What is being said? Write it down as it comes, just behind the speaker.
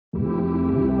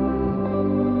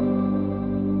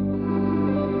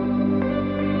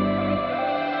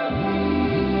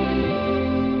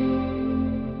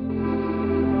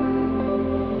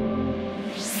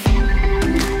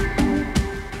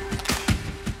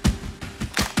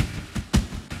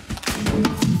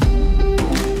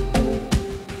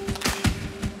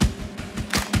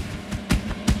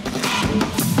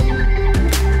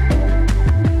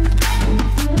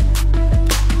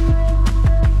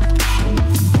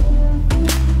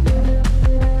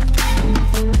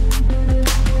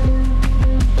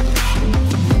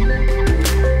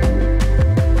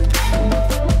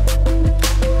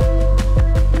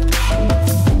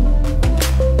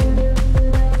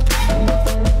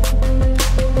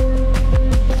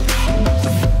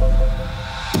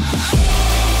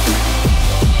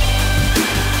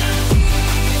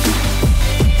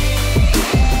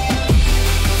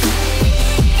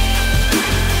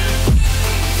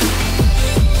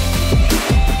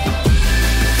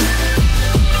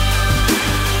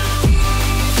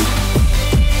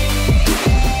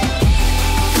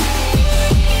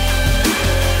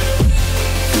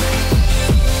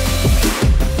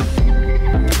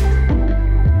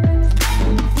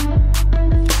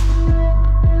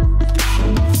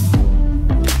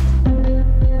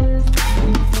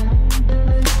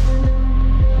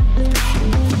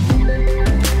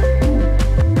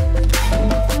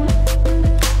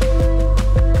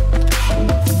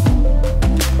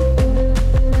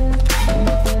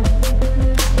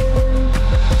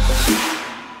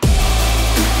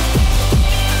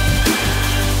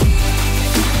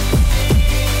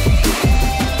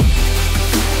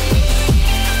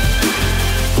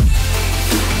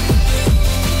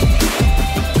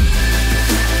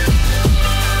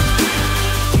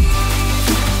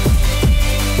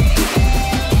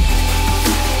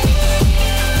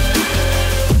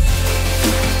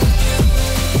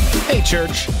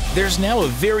Church, there's now a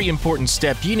very important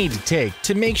step you need to take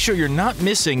to make sure you're not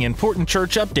missing important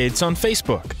church updates on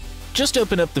Facebook. Just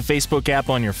open up the Facebook app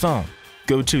on your phone.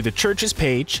 Go to the church's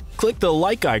page, click the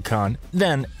like icon,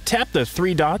 then tap the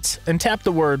three dots and tap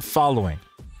the word following.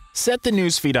 Set the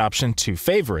newsfeed option to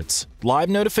favorites, live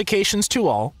notifications to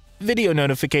all, video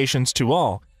notifications to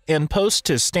all, and post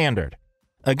to standard.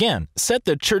 Again, set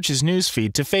the church's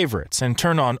newsfeed to favorites and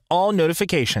turn on all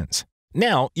notifications.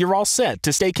 Now you're all set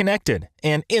to stay connected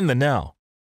and in the know.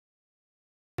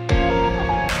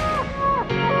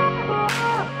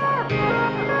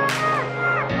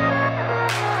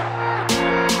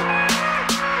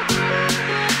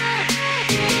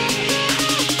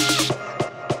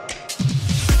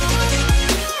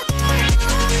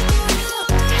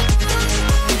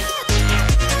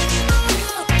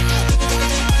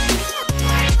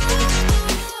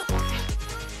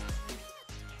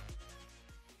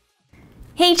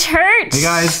 Hey church! Hey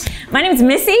guys! My name is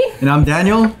Missy. And I'm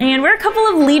Daniel. And we're a couple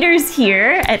of leaders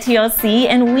here at TLC,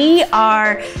 and we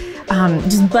are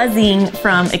just buzzing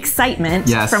from excitement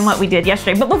from what we did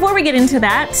yesterday. But before we get into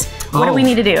that, what do we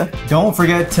need to do? Don't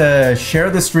forget to share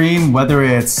the stream, whether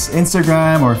it's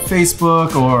Instagram or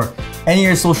Facebook or any of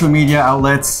your social media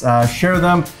outlets. Share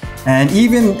them. And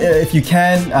even if you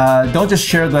can, don't just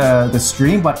share the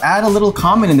stream, but add a little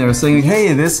comment in there saying,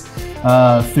 hey, this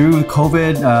through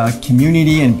COVID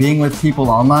community and being with people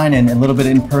online and a little bit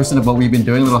in person of what we've been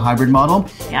doing, a little hybrid model,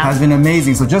 has been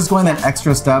amazing. So just going that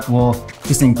extra step will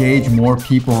just engage more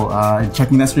people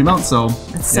checking that stream out. So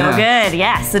that's so good.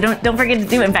 Yeah. So don't forget to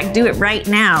do it. In fact, do it right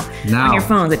now on your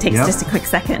phones. It takes just a quick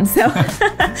second. So,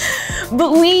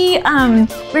 but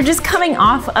we're just coming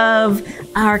off of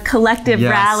our collective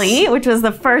rally, which was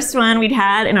the first one we'd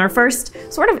had in our first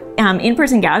sort of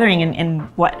in-person gathering in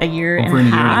what, a year and a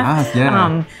half.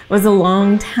 It was a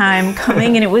long time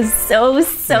coming, and it was so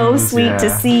sweet to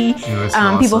see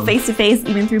people face to face,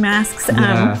 even through masks.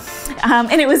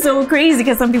 And it was so crazy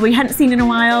because some people you hadn't seen in a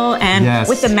while, and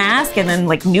with the mask and then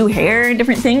like new hair and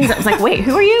different things, I was like, wait,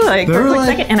 who are you? Like for a quick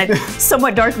second, and a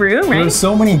somewhat dark room, right? There were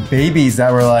so many babies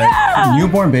that were like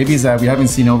newborn babies that we haven't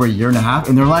seen over a year and a half,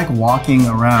 and they're like walking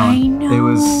around. I know. It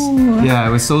was,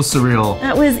 it was so surreal.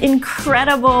 That was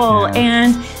incredible.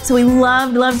 And so we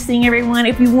loved seeing everyone.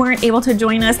 If you weren't able to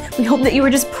join us, we hope that you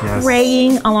were just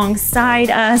praying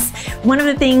alongside us. One of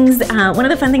the things, one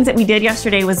of the fun things that we did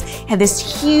yesterday was had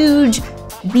this huge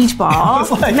beach ball,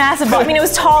 like, massive ball. I mean, it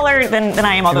was taller than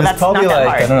I am, although that's not that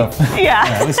hard. I don't know.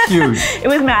 Yeah. It was huge. It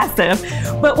was massive.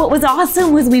 But what was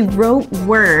awesome was we wrote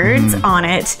words on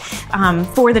it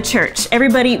for the church.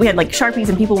 Everybody, we had like Sharpies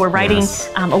and people were writing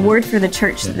a word for the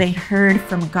church that they heard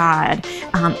from God.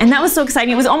 And that was so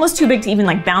exciting. It was almost too big to even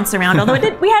like bounce around, although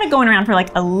we had it going around for like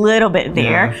a little bit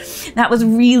there. Yeah. That was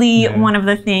really one of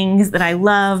the things that I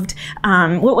loved.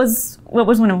 What was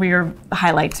one of your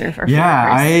highlights or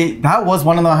that was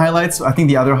one of the highlights. I think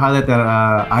the other highlight that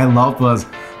I loved was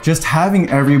just having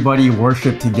everybody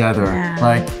worship together. Yeah.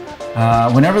 Like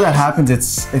whenever that happens,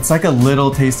 it's like a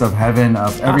little taste of heaven,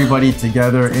 of everybody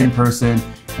together in person.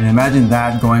 And imagine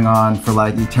that going on for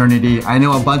like eternity. I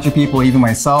know a bunch of people, even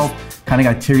myself, kind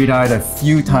of got teary-eyed a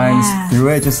few times through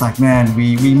it. Just like, man,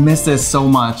 we missed this so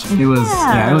much. It was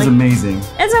it was amazing.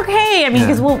 It's okay. I mean,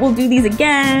 because we'll do these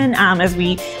again as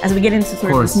we get into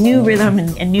sort of this new rhythm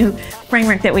and new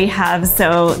framework that we have.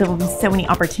 So there will be so many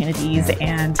opportunities.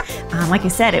 And like I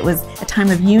said, it was a time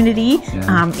of unity.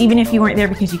 Even if you weren't there,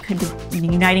 because you could be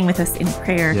uniting with us in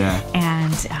prayer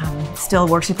and still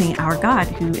worshiping our God,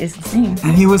 who is the same.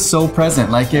 And He was so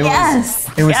present. Like it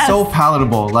was so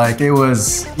palatable. Like it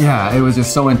was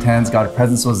just so intense. God's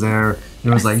presence was there.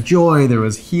 There was like joy, there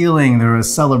was healing, there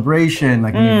was celebration,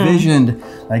 like we visioned,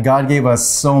 like God gave us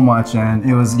so much, and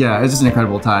it was just an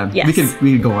incredible time. Yes.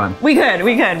 We could go on. We could,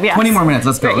 yeah. 20 more minutes,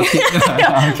 let's go.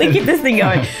 Let's keep this thing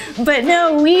going. But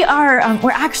no,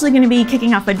 we're actually going to be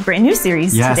kicking off a brand new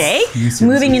series today,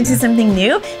 moving into something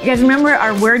new. You guys remember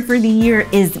our word for the year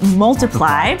is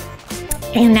multiply.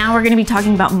 And now we're going to be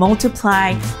talking about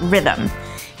multiply rhythm.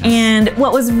 And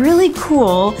what was really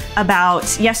cool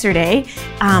about yesterday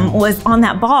was on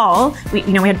that ball, we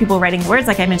had people writing words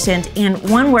like I mentioned, and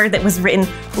one word that was written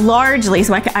largely,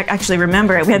 so I actually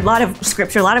remember it. We had a lot of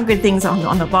scripture, a lot of good things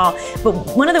on the ball, but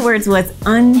one of the words was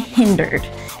unhindered.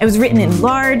 It was written in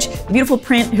large, beautiful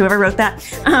print, whoever wrote that.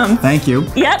 Thank you.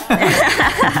 Yep,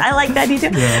 I like that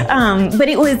detail. Yeah. But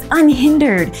it was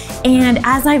unhindered. And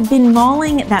as I've been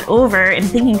mulling that over and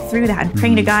thinking through that and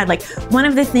praying to God, like one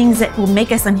of the things that will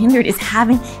make us unhindered is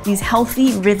having these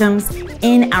healthy rhythms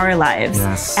in our lives.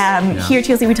 Yes. Here at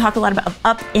TLC, we talk a lot about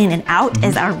up, in, and out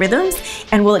as our rhythms,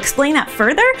 and we'll explain that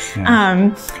further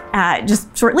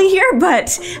just shortly here,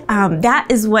 but that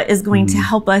is what is going to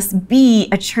help us be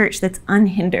a church that's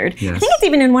unhindered. Yes. I think it's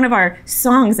even in one of our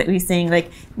songs that we sing,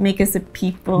 like, make us a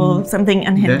people, something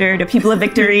unhindered, a people of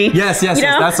victory. Yes,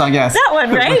 that song, yes. That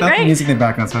one, right? Without the music in the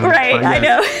background. Right, I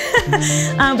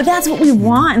know. But that's what we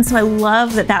want, and so I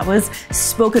love that was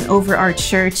spoken over our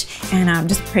church, and I'm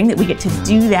just praying that we get to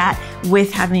do that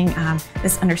with having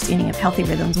this understanding of healthy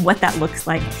rhythms, what that looks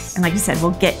like, and like you said,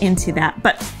 we'll get into that.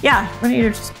 But why don't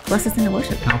you just bless us into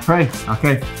worship? I'll pray.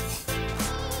 Okay.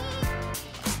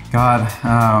 God,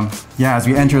 as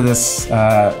we enter this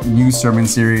new sermon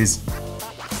series,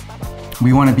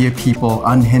 we want to be a people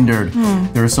unhindered.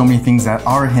 There are so many things that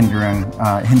are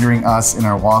hindering us in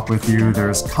our walk with you.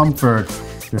 There's comfort,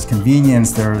 there's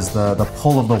convenience, there's the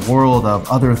pull of the world, of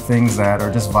other things that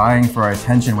are just vying for our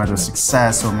attention, whether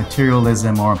success or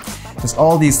materialism or just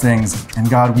all these things. And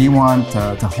God, we want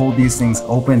to hold these things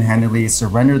open-handedly,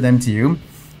 surrender them to you,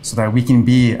 so that we can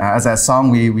be, as that song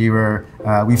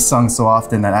we've sung so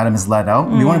often that Adam has led out,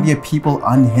 we want to be a people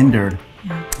unhindered.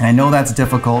 And I know that's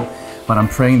difficult, but I'm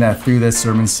praying that through this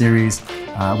sermon series,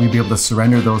 we'll be able to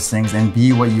surrender those things and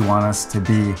be what you want us to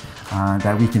be,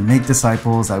 that we can make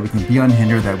disciples, that we can be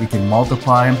unhindered, that we can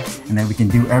multiply, and that we can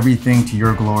do everything to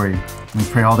your glory. And we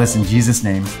pray all this in Jesus'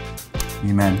 name.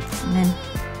 Amen. Amen.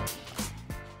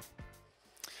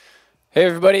 Hey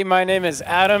everybody, my name is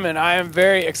Adam, and I am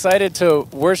very excited to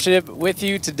worship with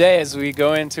you today as we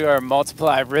go into our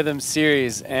Multiply Rhythm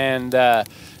series. And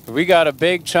we got a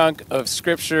big chunk of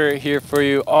scripture here for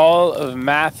you, all of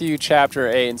Matthew chapter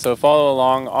 8. And so follow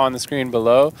along on the screen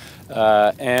below,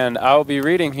 and I'll be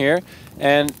reading here.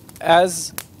 And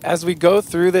as we go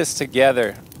through this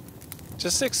together,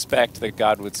 just expect that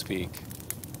God would speak.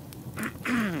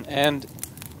 And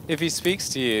if He speaks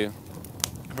to you,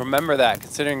 remember that,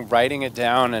 considering writing it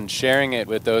down and sharing it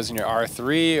with those in your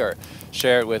R3, or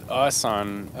share it with us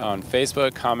on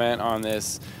Facebook, comment on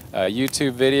this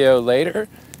YouTube video later,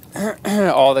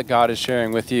 all that God is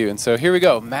sharing with you. And so here we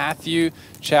go, Matthew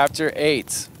chapter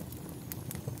 8.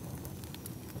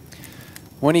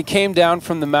 When He came down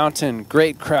from the mountain,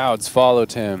 great crowds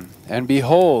followed Him. And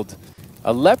behold,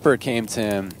 a leper came to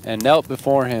Him and knelt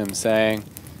before Him, saying,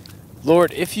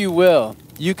 Lord, if you will,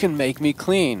 you can make me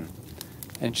clean.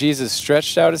 And Jesus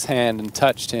stretched out His hand and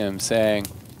touched him, saying,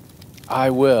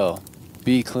 I will,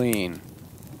 be clean.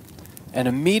 And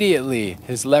immediately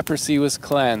his leprosy was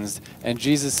cleansed. And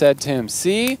Jesus said to him,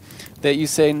 "See that you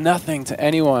say nothing to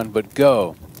anyone, but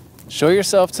go. Show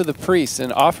yourself to the priests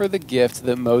and offer the gift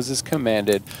that Moses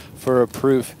commanded for a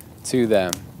proof to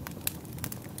them."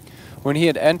 When he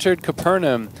had entered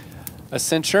Capernaum, a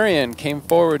centurion came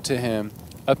forward to him,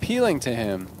 appealing to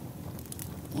him,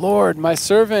 "Lord, my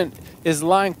servant is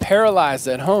lying paralyzed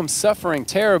at home, suffering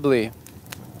terribly."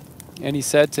 And he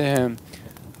said to him,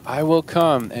 "I will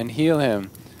come and heal him."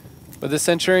 But the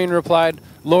centurion replied,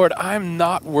 "Lord, I am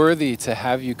not worthy to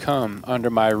have you come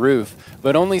under my roof,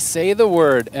 but only say the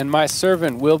word, and my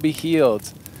servant will be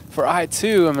healed. For I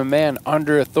too am a man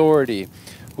under authority,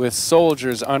 with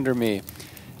soldiers under me.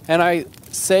 And I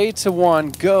say to one,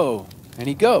 'Go,' and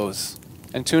he goes,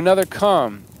 and to another,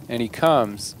 'Come,' and he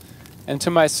comes, and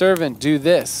to my servant, 'Do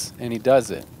this,' and he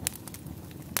does it."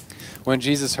 When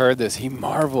Jesus heard this, he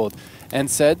marveled and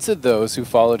said to those who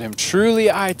followed him, "Truly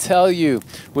I tell you,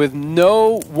 with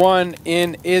no one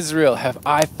in Israel have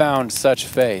I found such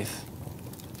faith.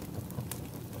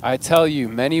 I tell you,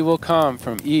 many will come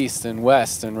from east and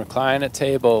west and recline at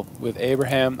table with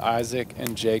Abraham, Isaac,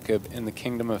 and Jacob in the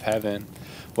kingdom of heaven,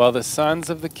 while the sons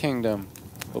of the kingdom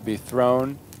will be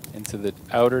thrown into the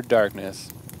outer darkness.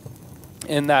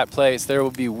 In that place there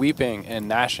will be weeping and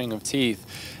gnashing of teeth."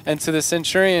 And to the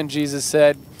centurion Jesus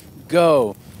said,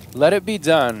 "Go, let it be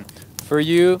done for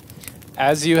you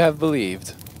as you have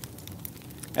believed."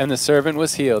 And the servant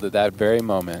was healed at that very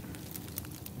moment.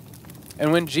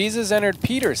 And when Jesus entered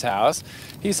Peter's house,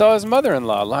 he saw his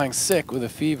mother-in-law lying sick with a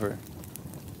fever.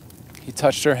 He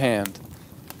touched her hand,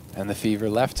 and the fever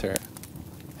left her,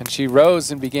 and she rose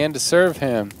and began to serve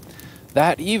him.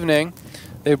 That evening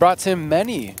they brought to him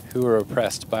many who were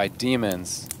oppressed by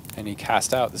demons, and he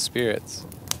cast out the spirits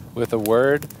with a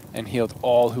word and healed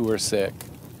all who were sick.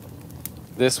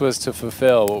 This was to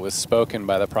fulfill what was spoken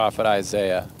by the prophet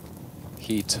Isaiah.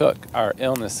 He took our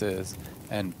illnesses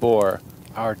and bore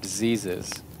our diseases.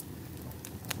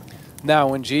 Now,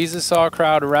 when Jesus saw a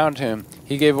crowd around him,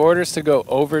 he gave orders to go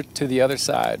over to the other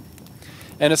side.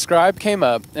 And a scribe came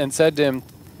up and said to him,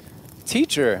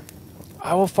 "Teacher,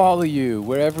 I will follow you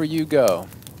wherever you go."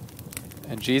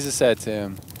 And Jesus said to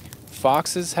him,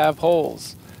 "Foxes have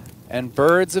holes, and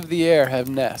birds of the air have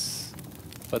nests,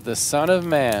 but the Son of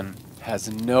Man has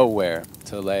nowhere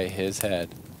to lay his head."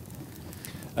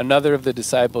 Another of the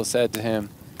disciples said to him,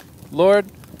 "Lord,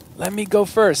 let me go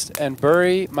first and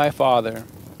bury my father."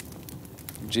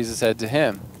 And Jesus said to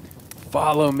him,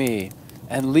 "Follow me,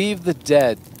 and leave the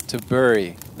dead to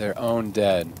bury their own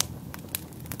dead."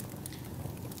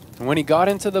 And when he got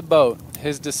into the boat,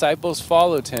 his disciples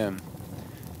followed him.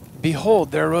 Behold,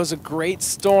 there arose a great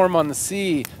storm on the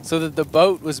sea, so that the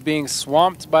boat was being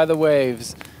swamped by the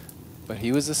waves, but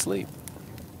he was asleep.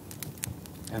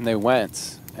 And they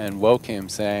went and woke him,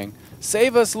 saying,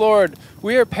 "Save us, Lord,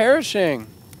 we are perishing."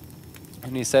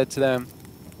 And he said to them,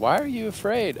 "Why are you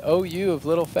afraid, O you of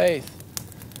little faith?"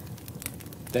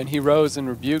 Then he rose and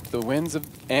rebuked the winds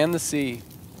and the sea,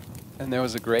 and there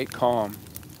was a great calm.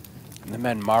 And the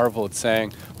men marveled,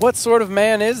 saying, "What sort of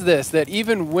man is this, that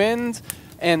even wind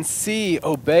and sea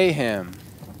obey him?"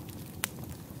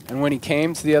 And when he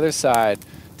came to the other side,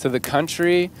 to the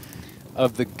country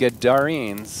of the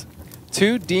Gadarenes,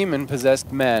 2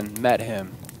 demon-possessed men met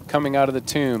him, coming out of the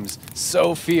tombs,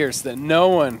 so fierce that no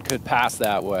one could pass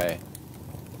that way.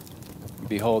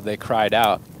 Behold, they cried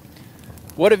out,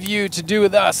 "What have you to do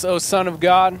with us, O Son of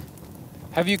God?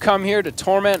 Have you come here to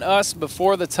torment us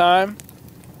before the time?"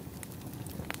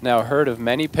 Now a herd of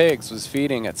many pigs was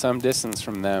feeding at some distance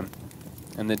from them,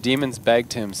 and the demons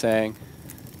begged him, saying,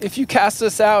 "If you cast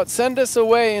us out, send us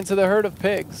away into the herd of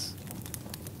pigs."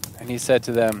 And he said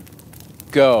to them,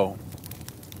 "Go."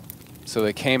 So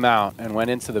they came out and went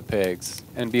into the pigs,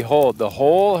 and behold, the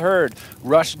whole herd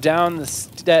rushed down the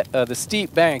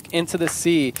steep bank into the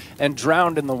sea and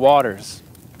drowned in the waters.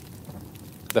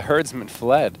 The herdsmen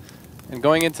fled, and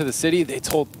going into the city, they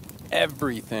told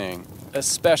everything,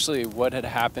 especially what had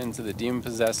happened to the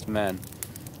demon-possessed men.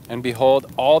 And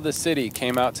behold, all the city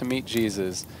came out to meet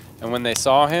Jesus, and when they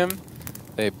saw him,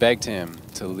 they begged him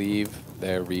to leave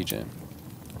their region.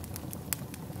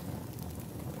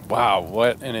 Wow,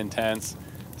 what an intense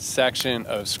section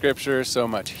of scripture. So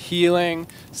much healing,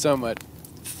 so much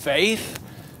faith,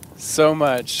 so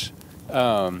much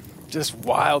just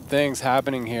wild things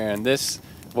happening here. And this,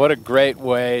 what a great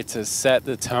way to set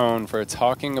the tone for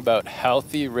talking about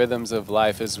healthy rhythms of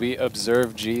life as we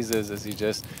observe Jesus as he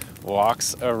just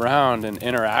walks around and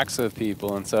interacts with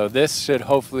people. And so this should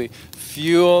hopefully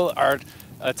fuel our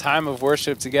a time of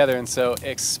worship together. And so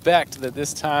expect that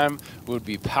this time would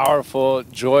be powerful,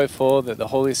 joyful, that the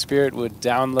Holy Spirit would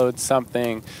download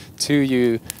something to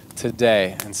you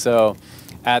today. And so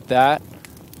at that,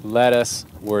 let us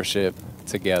worship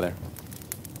together.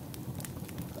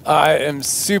 I am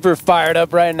super fired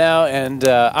up right now, and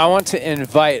I want to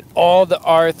invite all the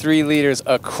R3 leaders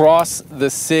across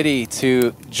the city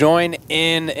to join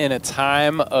in a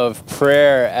time of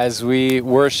prayer as we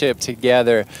worship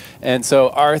together. And so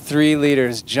R3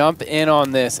 leaders, jump in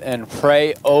on this and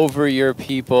pray over your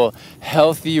people.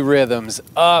 Healthy rhythms,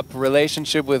 up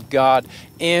relationship with God,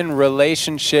 in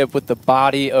relationship with the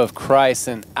body of Christ,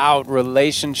 and out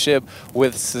relationship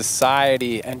with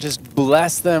society, and just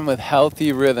bless them with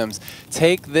healthy rhythms.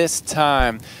 Take this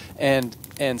time and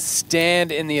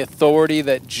stand in the authority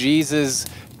that Jesus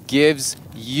gives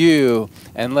you,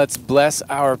 and let's bless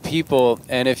our people.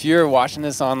 And if you're watching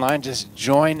this online, just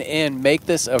join in. Make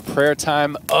this a prayer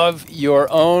time of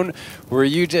your own, where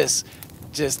you just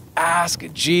ask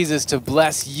Jesus to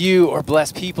bless you or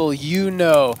bless people you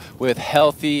know with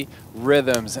healthy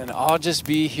rhythms. And I'll just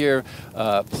be here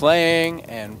playing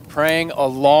and praying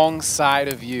alongside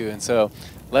of you. And so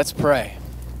let's pray.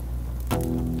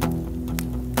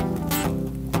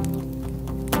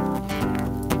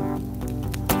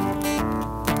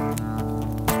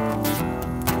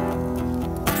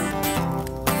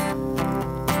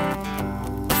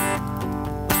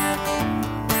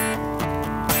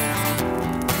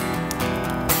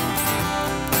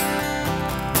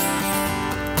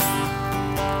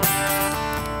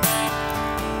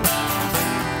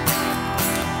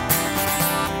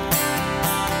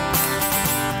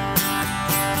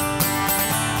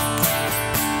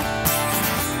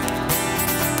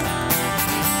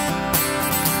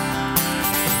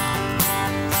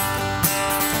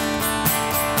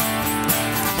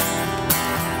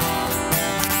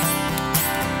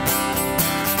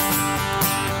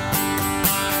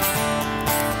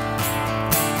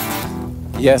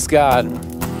 Yes, God.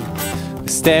 We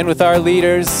stand with our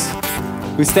leaders.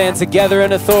 We stand together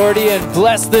in authority and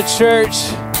bless the church.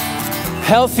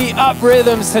 Healthy up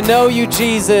rhythms to know you,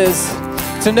 Jesus.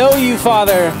 To know you,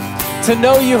 Father. To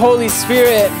know you, Holy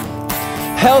Spirit.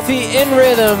 Healthy in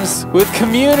rhythms with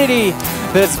community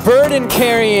that's burden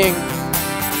carrying.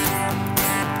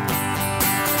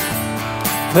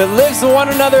 That lives a one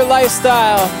another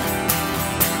lifestyle.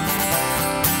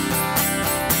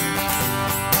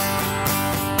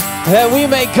 That we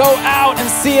may go out and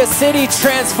see a city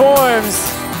transformed.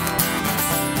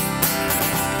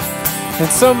 And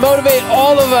so motivate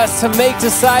all of us to make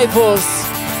disciples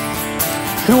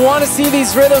who want to see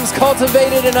these rhythms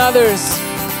cultivated in others.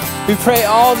 We pray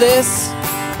all this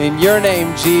in your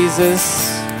name, Jesus.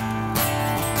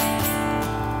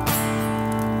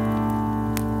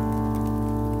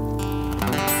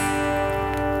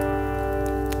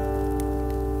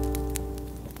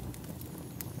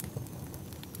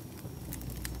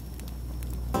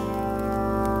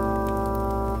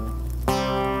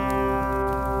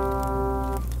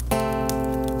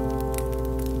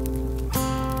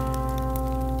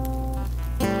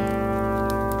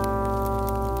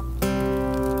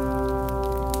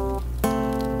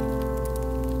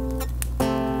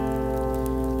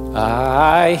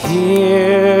 I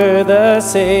hear the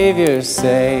Savior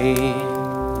say,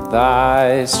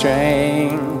 thy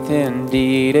strength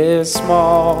indeed is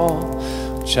small.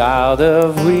 Child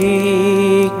of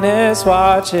weakness,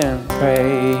 watch and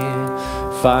pray.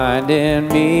 Find in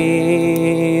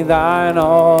me thine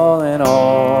all in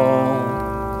all.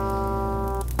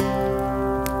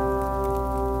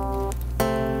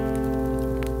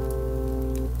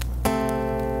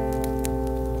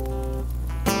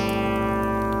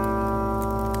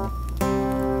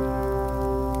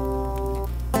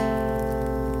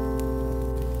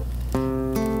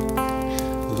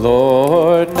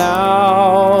 Lord,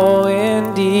 now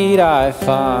indeed I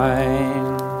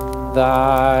find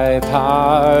thy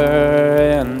power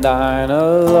and thine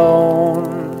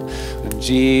alone. When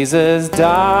Jesus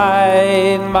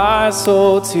died my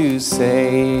soul to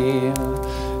save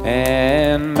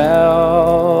and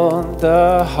melt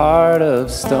the heart of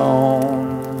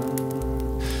stone.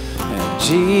 And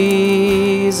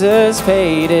Jesus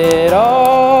paid it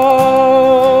all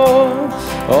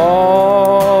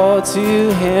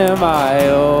to him I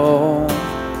owe.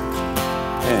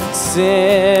 And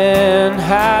sin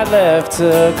had left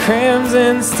a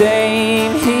crimson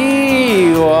stain,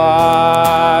 he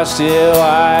washed it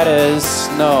white as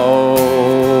snow.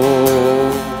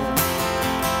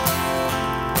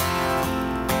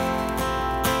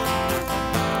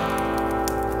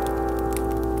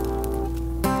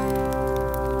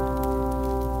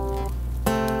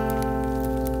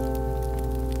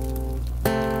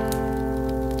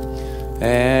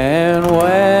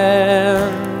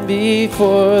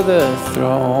 before the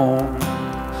throne.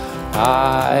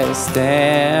 I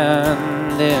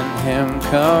stand in Him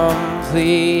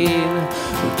complete.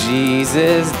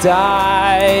 Jesus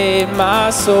died my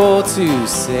soul to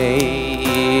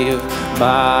save.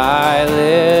 My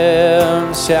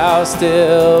lips shall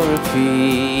still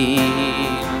repeat.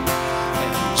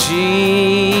 And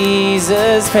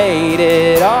Jesus paid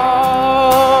it all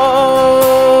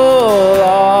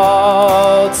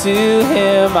to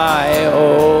Him I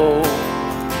owe.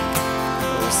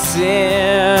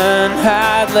 Sin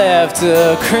had left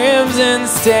a crimson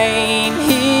stain.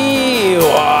 He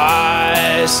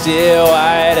washed it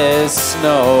white as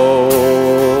snow.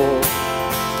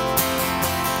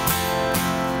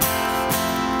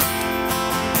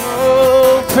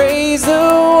 Oh, praise the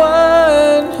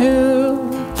one who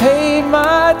paid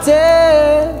my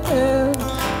debt and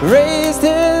raised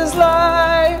His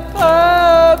life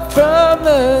up from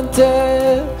the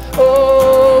dead.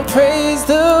 Oh, praise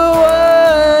the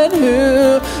one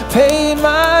who paid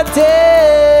my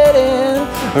debt and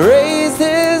raised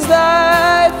His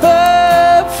life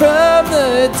up from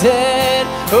the dead.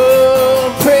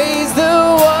 Oh, praise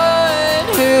the one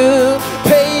who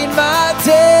paid my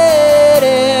debt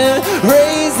and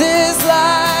raised His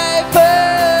life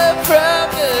up from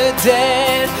the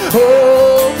dead.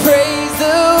 Oh, praise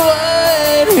the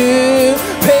one who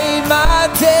paid my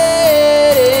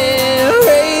debt and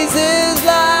raised His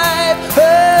life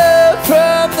up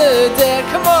from the dead.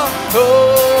 Come on.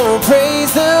 Oh,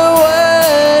 praise the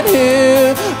one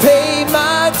who paid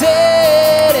my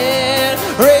debt and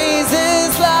raised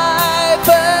His life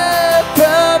up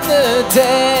from the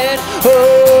dead.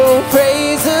 Oh,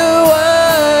 praise the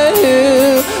one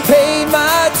who paid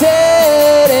my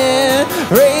debt and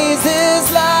raised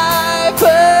His life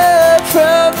up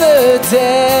from the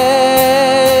dead.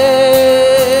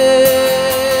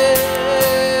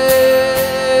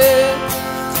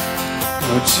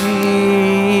 Oh,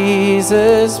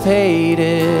 Jesus paid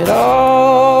it all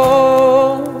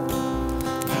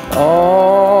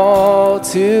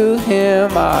to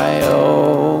Him I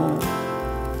owe.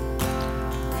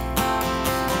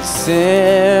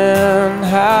 Sin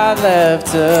had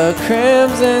left a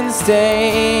crimson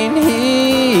stain.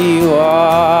 He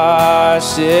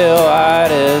washed it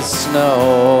white as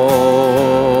snow.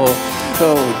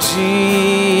 Oh,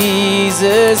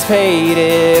 Jesus paid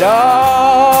it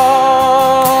all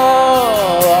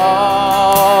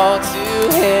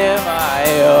to Him I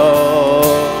owe.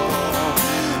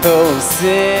 Oh,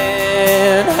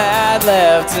 sin had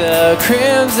left a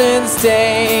crimson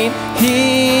stain.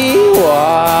 He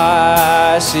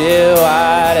washed it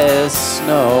white as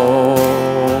snow.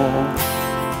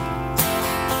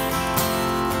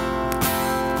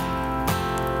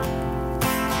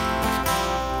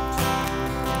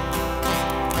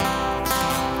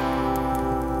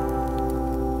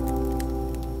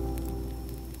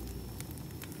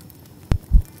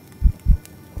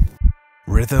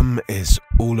 Rhythm is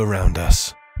all around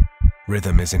us.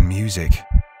 Rhythm is in music.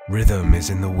 Rhythm is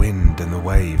in the wind and the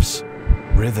waves.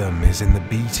 Rhythm is in the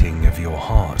beating of your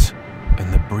heart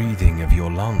and the breathing of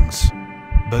your lungs.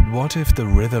 But what if the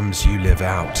rhythms you live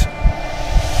out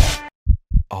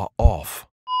are off?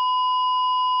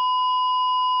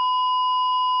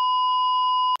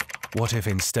 What if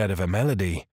instead of a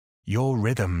melody, your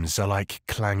rhythms are like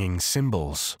clanging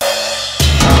cymbals?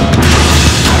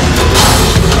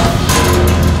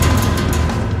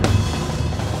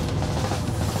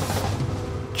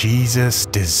 Jesus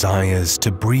desires to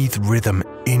breathe rhythm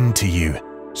into you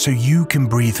so you can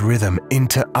breathe rhythm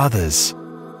into others.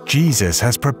 Jesus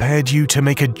has prepared you to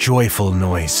make a joyful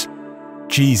noise.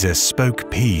 Jesus spoke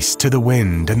peace to the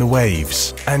wind and the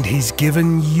waves, and He's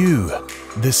given you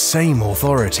the same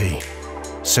authority.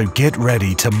 So get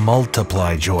ready to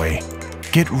multiply joy.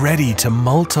 Get ready to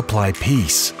multiply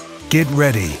peace. Get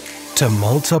ready to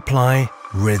multiply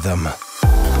rhythm.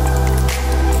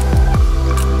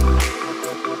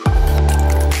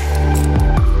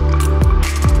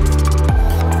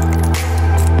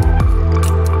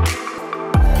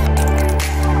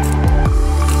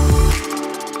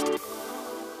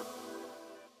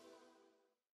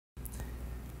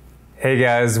 Hey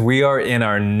guys, we are in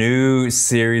our new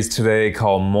series today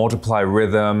called Multiply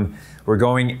Rhythm. We're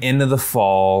going into the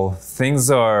fall. Things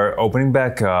are opening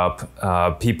back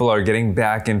up. People are getting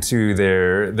back into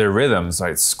their rhythms,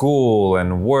 like school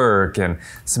and work, and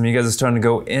some of you guys are starting to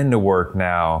go into work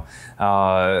now.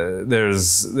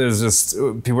 There's just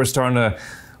people are starting to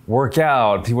work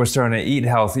out, people are starting to eat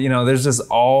healthy. You know, there's just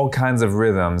all kinds of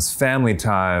rhythms, family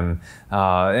time,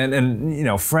 and you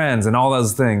know, friends and all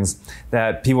those things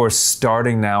that people are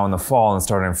starting now in the fall and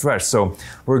starting fresh. So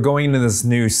we're going into this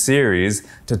new series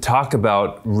to talk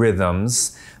about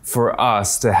rhythms for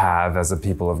us to have as a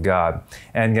people of God.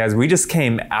 And guys, we just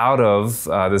came out of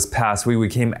this past week, we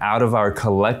came out of our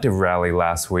collective rally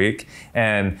last week,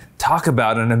 and talk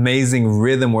about an amazing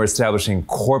rhythm we're establishing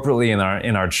corporately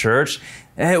in our church.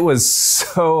 It was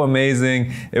so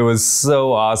amazing. It was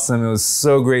so awesome. It was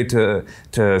so great to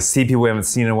see people we haven't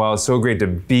seen in a while. So great to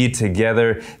be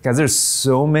together. Guys, there's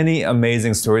so many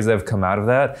amazing stories that have come out of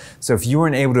that. So if you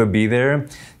weren't able to be there,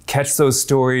 catch those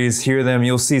stories, hear them.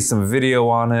 You'll see some video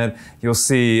on it. You'll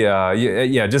see,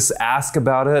 just ask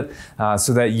about it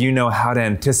so that you know how to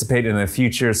anticipate in the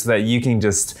future, so that you can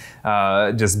just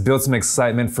build some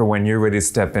excitement for when you're ready to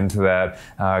step into that,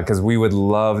 because we would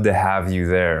love to have you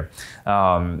there.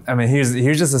 I mean,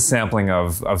 here's just a sampling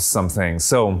of some things.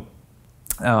 So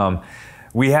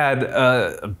we had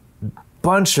a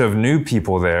bunch of new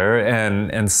people there,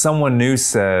 and someone new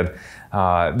said,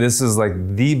 this is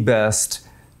like the best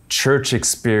church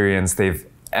experience they've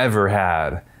ever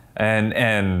had, and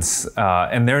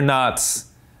they're not,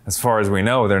 as far as we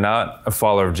know, they're not a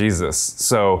follower of Jesus.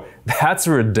 So that's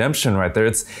redemption right there.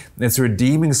 It's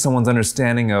redeeming someone's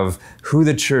understanding of who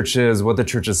the church is, what the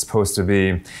church is supposed to be.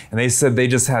 And they said they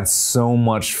just had so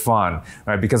much fun,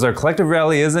 right? Because our collective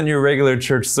rally isn't your regular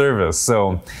church service.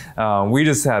 So we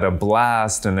just had a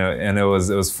blast, and it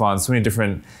was fun. So many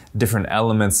different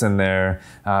elements in there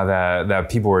that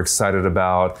people were excited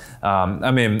about.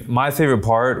 I mean, my favorite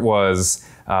part was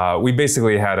we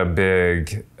basically had a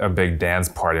big dance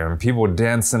party. I mean, people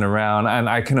dancing around, and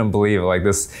I couldn't believe it. Like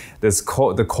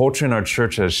the culture in our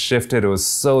church has shifted. It was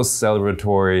so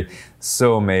celebratory,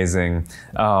 so amazing.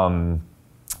 And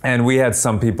we had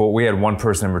one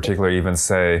person in particular even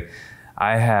say,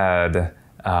 I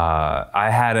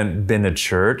hadn't been to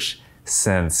church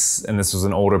since, and this was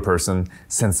an older person,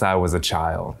 since I was a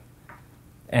child.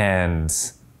 And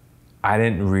I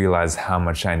didn't realize how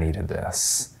much I needed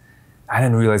this. I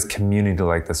didn't realize community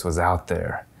like this was out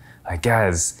there. Like,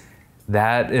 guys,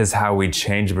 that is how we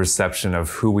change the perception of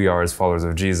who we are as followers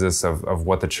of Jesus, of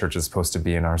what the church is supposed to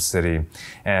be in our city.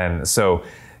 And so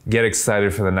get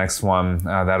excited for the next one.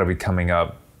 That'll be coming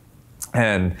up.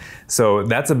 And so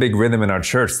that's a big rhythm in our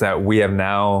church that we have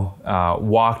now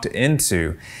walked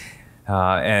into.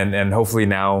 And hopefully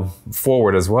now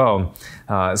forward as well.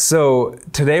 So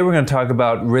today we're going to talk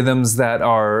about rhythms that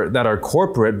are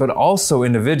corporate but also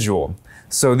individual.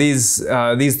 So these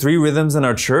three rhythms in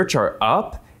our church are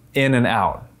up, in, and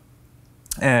out.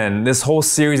 And this whole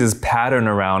series is patterned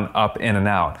around up, in, and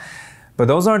out. But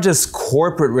those aren't just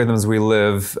corporate rhythms we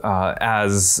live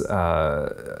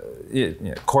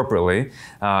corporately.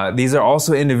 These are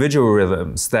also individual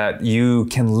rhythms that you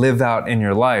can live out in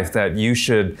your life, that you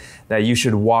should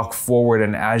walk forward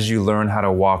and as you learn how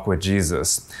to walk with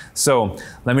Jesus. So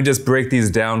let me just break these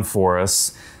down for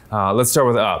us. Let's start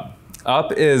with up.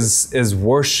 Up is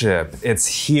worship. It's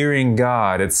hearing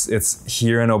God. It's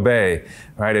hear and obey,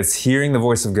 right? It's hearing the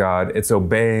voice of God. It's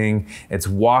obeying. It's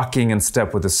walking in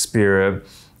step with the Spirit.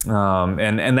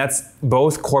 And that's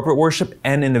both corporate worship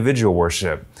and individual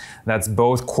worship. That's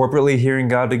both corporately hearing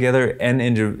God together and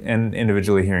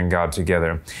individually hearing God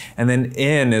together. And then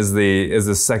in is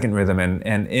the second rhythm,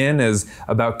 and in is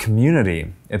about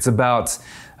community. It's about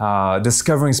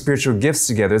discovering spiritual gifts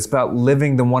together. It's about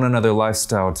living the one another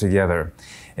lifestyle together.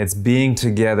 It's being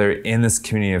together in this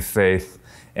community of faith.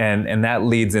 And that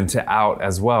leads into out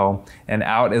as well. And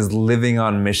out is living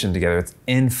on mission together. It's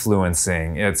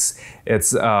influencing. It's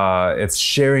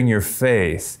sharing your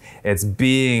faith. It's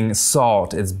being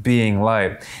salt. It's being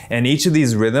light. And each of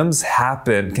these rhythms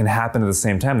can happen at the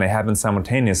same time. They happen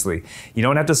simultaneously. You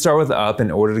don't have to start with up in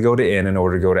order to go to in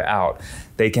order to go to out.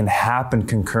 They can happen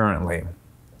concurrently.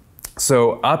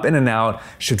 So up and out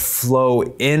should flow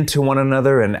into one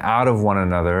another and out of one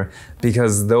another,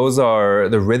 because those are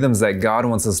the rhythms that God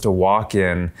wants us to walk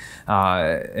in,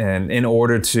 and in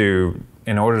order to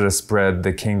spread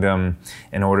the kingdom,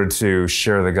 in order to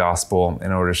share the gospel,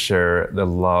 in order to share the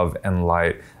love and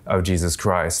light of Jesus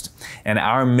Christ. And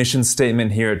our mission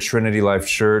statement here at Trinity Life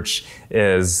Church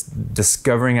is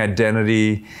discovering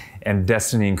identity and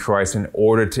destiny in Christ in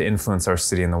order to influence our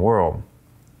city and the world.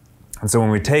 And so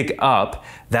when we take up,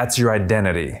 that's your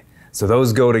identity. So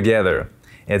those go together.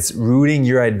 It's rooting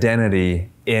your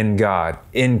identity in God,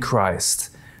 in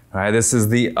Christ. Right? This is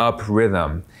the up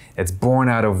rhythm. It's born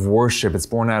out of worship. It's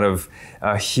born out of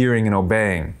hearing and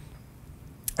obeying.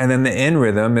 And then the in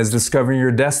rhythm is discovering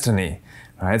your destiny.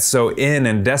 All right, so in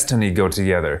and destiny go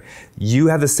together. You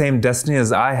have the same destiny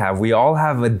as I have. We all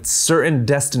have a certain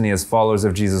destiny as followers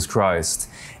of Jesus Christ,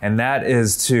 and that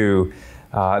is to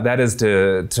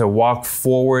walk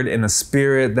forward in the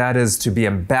Spirit. That is to be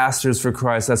ambassadors for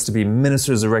Christ. That's to be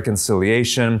ministers of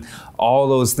reconciliation. All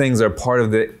those things are part of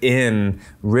the in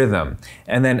rhythm.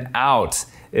 And then out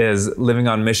is living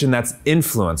on mission. That's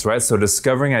influence, right? So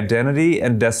discovering identity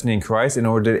and destiny in Christ in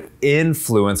order to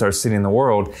influence our city in the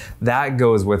world, that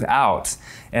goes without.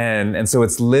 And so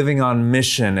it's living on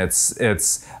mission.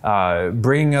 It's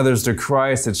bringing others to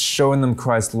Christ. It's showing them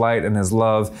Christ's light and His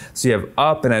love. So you have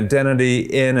up and identity,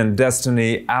 in and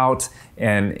destiny, out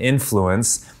and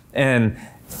influence. And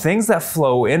things that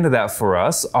flow into that for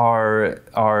us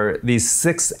are these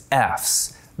 6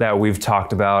 F's that we've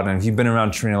talked about. And if you've been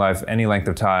around Trinity Life any length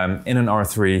of time in an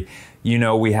R3, you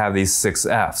know we have these 6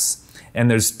 F's.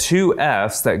 And there's 2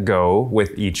 F's that go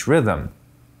with each rhythm.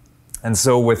 And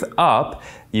so with up,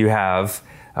 you have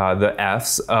the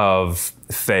F's of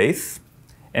faith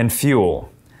and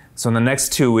fuel. So in the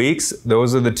next 2 weeks,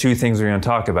 those are the 2 things we're going to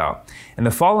talk about. In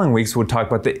the following weeks, we'll talk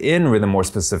about the in rhythm more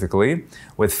specifically,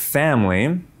 with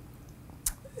family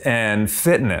and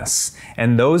fitness.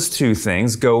 And those 2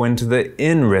 things go into the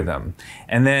in rhythm.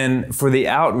 And then for the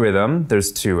out rhythm,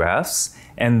 there's 2 F's,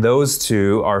 and those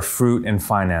 2 are fruit and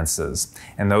finances.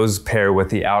 And those pair with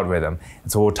the out rhythm.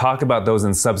 And so we'll talk about those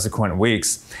in subsequent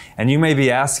weeks. And you may be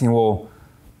asking, well,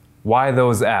 why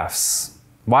those F's?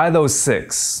 Why those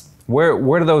 6?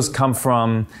 Where do those come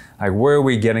from? Like, where are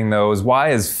we getting those? Why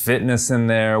is fitness in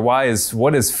there? what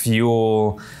is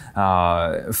fuel?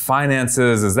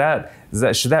 Finances,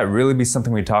 should that really be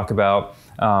something we talk about?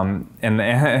 And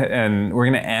we're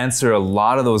going to answer a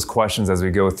lot of those questions as we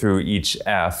go through each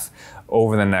F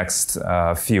over the next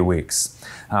few weeks.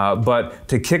 But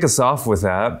to kick us off with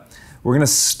that, we're going to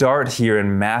start here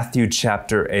in Matthew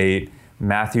chapter 8,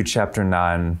 Matthew chapter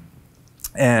 9.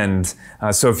 And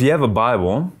so if you have a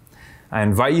Bible, I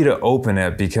invite you to open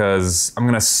it because I'm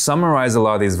going to summarize a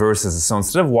lot of these verses. So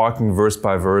instead of walking verse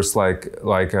by verse like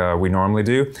we normally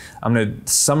do, I'm going to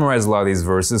summarize a lot of these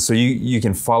verses so you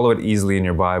can follow it easily in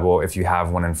your Bible if you have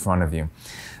one in front of you.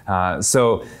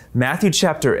 So Matthew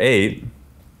chapter 8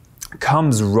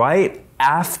 comes right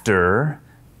after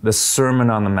the Sermon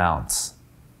on the Mount.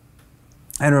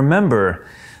 And remember,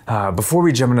 before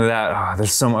we jump into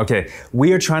that,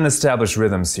 we are trying to establish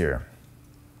rhythms here.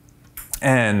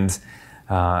 And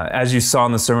as you saw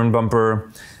in the sermon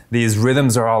bumper, these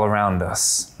rhythms are all around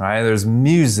us, right? There's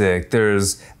music,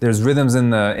 there's rhythms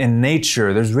in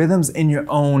nature, there's rhythms in your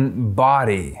own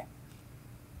body.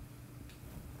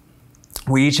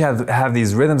 We each have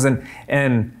these rhythms,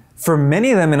 and for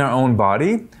many of them in our own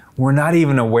body, we're not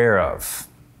even aware of.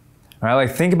 Right?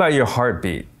 Like, think about your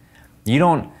heartbeat. You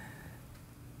don't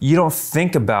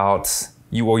think about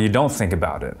you don't think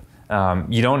about it.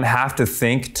 You don't have to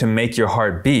think to make your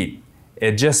heart beat.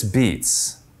 It just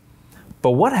beats.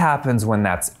 But what happens when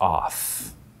that's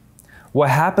off?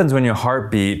 What happens when your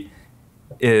heartbeat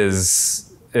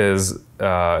is you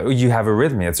have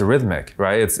arrhythmia? It's arrhythmic,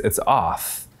 right? It's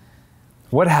off.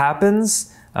 What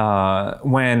happens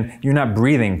when you're not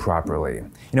breathing properly?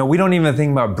 We don't even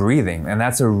think about breathing, and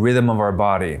that's a rhythm of our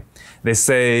body. They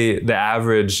say the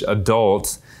average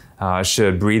adult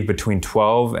should breathe between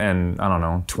 12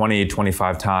 and, 20,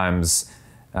 25 times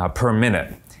per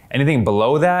minute. Anything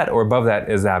below that or above that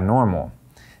is abnormal.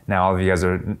 Now, all of you guys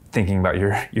are thinking about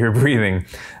your breathing.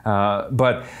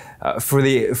 But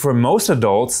for most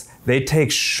adults, they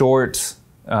take short,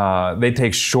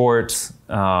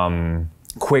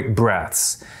 quick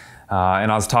breaths.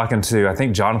 And I was talking to, I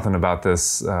think, Jonathan about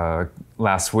this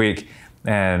last week,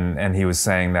 and he was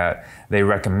saying that they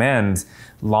recommend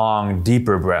long,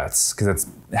 deeper breaths because it's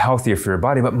healthier for your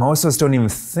body, but most of us don't even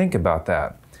think about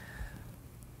that.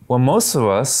 Well, most of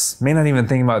us may not even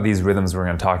think about these rhythms we're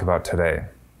going to talk about today.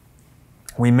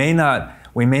 We may not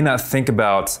think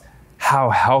about how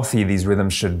healthy these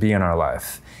rhythms should be in our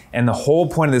life. And the whole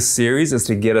point of this series is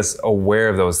to get us aware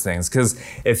of those things. Because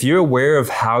if you're aware of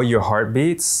how your heart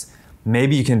beats,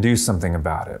 maybe you can do something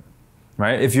about it,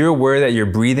 right? If you're aware that your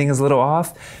breathing is a little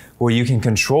off, well, you can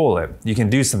control it. You can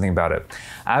do something about it.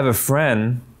 I have a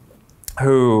friend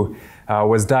who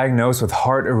was diagnosed with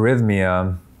heart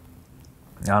arrhythmia,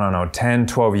 10,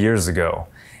 12 years ago.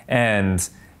 And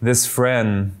this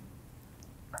friend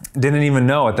didn't even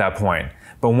know at that point.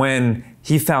 But when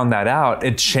he found that out,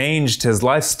 it changed his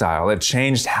lifestyle. It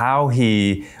changed what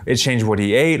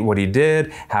he ate, what he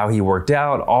did, how he worked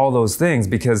out, all those things,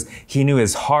 because he knew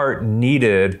his heart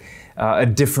needed a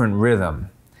different rhythm.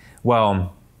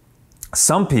 Well,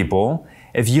 some people,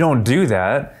 if you don't do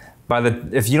that,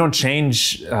 if you don't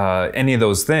change any of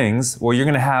those things, well, you're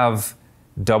going to have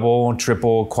double,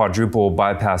 triple, quadruple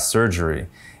bypass surgery.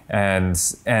 And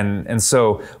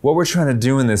so what we're trying to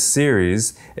do in this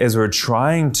series is we're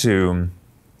trying to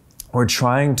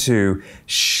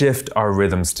shift our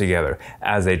rhythms together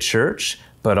as a church,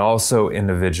 but also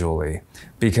individually,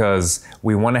 because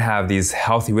we want to have these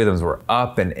healthy rhythms where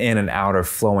up and in and out are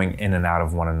flowing in and out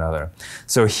of one another.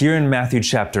 So here in Matthew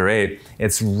chapter 8,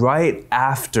 it's right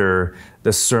after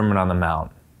the Sermon on the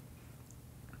Mount.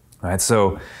 All right,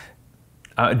 so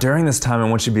during this time, I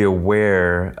want you to be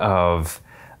aware of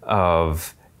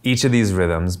each of these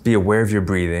rhythms. Be aware of your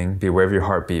breathing, be aware of your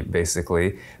heartbeat,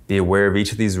 basically. Be aware of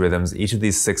each of these rhythms, each of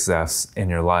these 6 F's in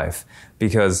your life,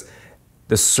 because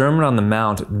the Sermon on the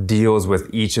Mount deals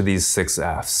with each of these 6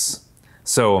 F's.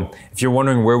 So if you're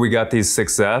wondering where we got these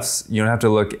 6 F's, you don't have to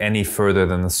look any further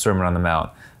than the Sermon on the Mount.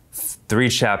 3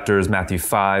 chapters, Matthew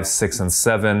 5, 6, and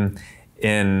 7,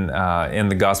 in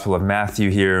the Gospel of Matthew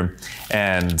here.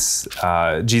 And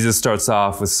Jesus starts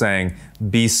off with saying,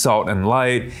 be salt and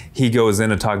light. He goes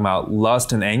into talking about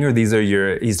lust and anger. He's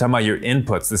talking about your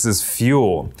inputs. This is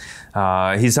fuel.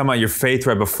 He's talking about your faith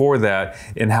right before that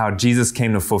and how Jesus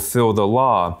came to fulfill the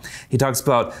law. He talks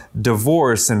about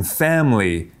divorce and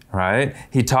family, right?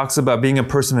 He talks about being a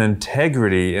person of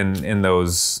integrity in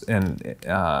those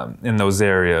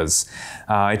areas.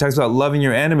 He talks about loving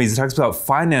your enemies. He talks about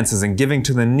finances and giving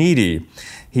to the needy.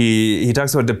 He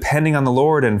talks about depending on the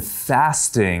Lord and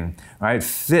fasting, right?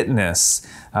 Fitness,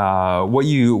 what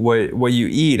you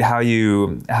eat, how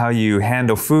you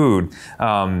handle food.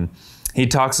 He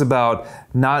talks about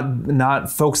not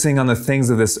focusing on the things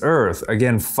of this earth.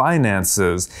 Again,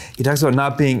 finances. He talks about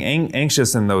not being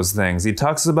anxious in those things. He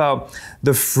talks about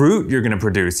the fruit you're going to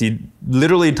produce. He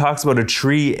literally talks about a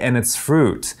tree and its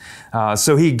fruit.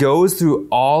 So he goes through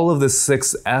all of the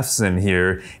 6 F's in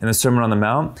here in the Sermon on the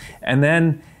Mount. And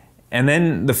then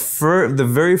the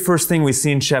very first thing we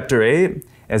see in chapter 8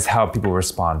 is how people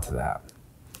respond to that.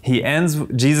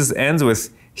 Jesus ends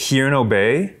with hear and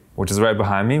obey, which is right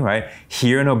behind me, right?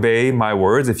 Hear and obey my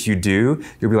words. If you do,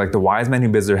 you'll be like the wise man who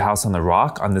builds their house on the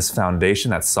rock, on this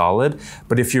foundation that's solid.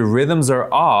 But if your rhythms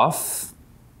are off,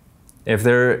 if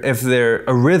they're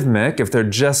arrhythmic, if they're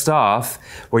just off,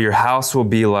 well, your house will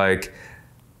be like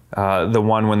the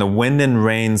one when the wind and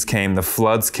rains came, the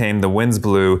floods came, the winds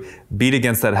blew, beat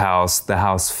against that house, the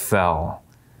house fell.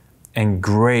 And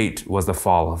great was the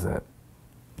fall of it.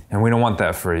 And we don't want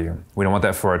that for you. We don't want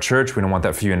that for our church. We don't want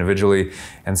that for you individually.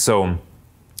 And so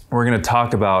we're going to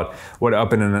talk about what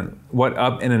up in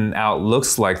and out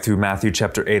looks like through Matthew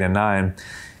chapter 8 and 9.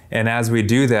 And as we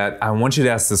do that, I want you to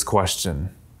ask this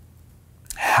question.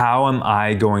 How am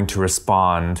I going to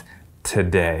respond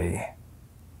today?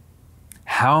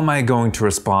 How am I going to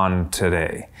respond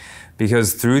today?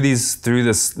 Because through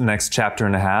this next chapter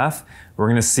and a half, we're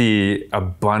going to see a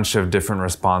bunch of different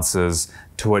responses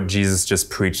to what Jesus just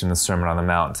preached in the Sermon on the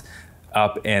Mount.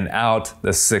 Up and out,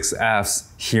 the 6 F's,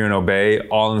 hear and obey,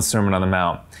 all in the Sermon on the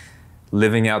Mount.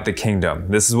 Living out the kingdom.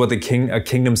 This is what a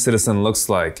kingdom citizen looks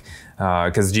like.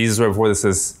 Because Jesus right before this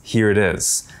says, here it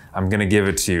is. I'm going to give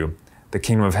it to you. The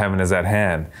kingdom of heaven is at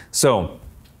hand. So,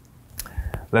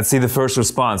 let's see the first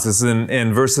response. This is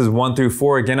in verses 1 through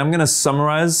 4. Again, I'm going to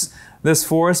summarize this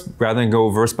for us rather than go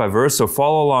verse by verse. So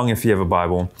follow along if you have a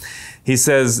Bible. He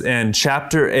says in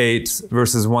chapter 8,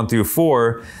 verses 1 through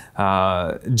 4,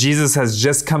 Jesus has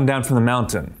just come down from the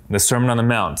mountain, the Sermon on the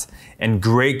Mount, and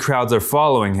great crowds are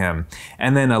following him.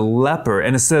 And then a leper,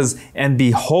 and it says, and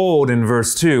behold in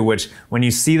verse 2, which when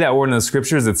you see that word in the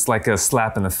scriptures, it's like a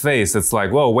slap in the face. It's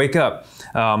like, whoa, wake up.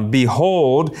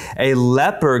 Behold, a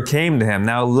leper came to him.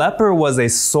 Now, a leper was a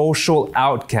social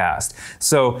outcast.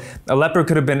 So a leper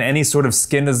could have been any sort of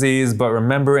skin disease, but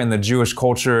remember in the Jewish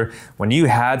culture, when you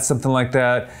had something like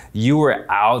that, you were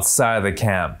outside of the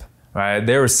camp. Right?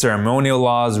 There were ceremonial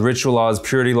laws, ritual laws,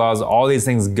 purity laws, all these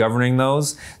things governing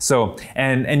those. So,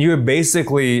 and you were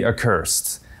basically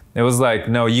accursed. It was like,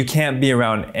 no, you can't be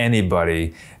around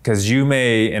anybody because you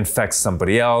may infect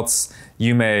somebody else.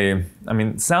 You may, I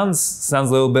mean, sounds a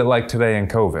little bit like today in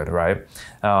COVID, right?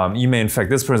 You may infect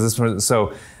this person.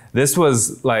 So this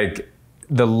was like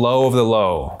the low of the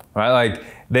low, right? Like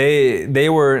they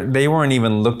weren't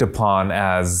even looked upon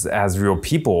as real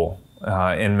people.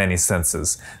 In many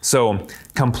senses. So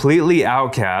completely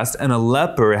outcast, and a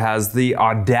leper has the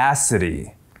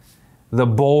audacity, the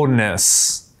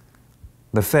boldness,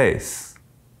 the faith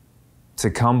to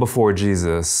come before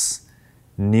Jesus,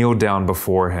 kneel down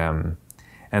before him,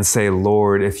 and say,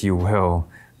 Lord, if you will,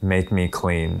 make me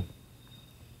clean.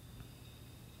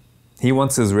 He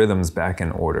wants his rhythms back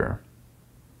in order.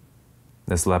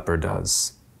 This leper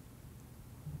does.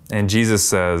 And Jesus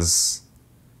says,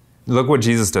 look what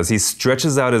Jesus does. He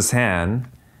stretches out his hand,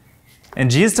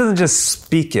 and Jesus doesn't just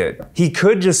speak it. He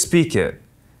could just speak it,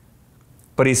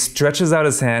 but he stretches out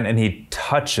his hand and he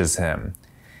touches him.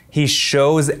 He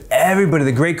shows everybody,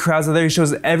 the great crowds are there, he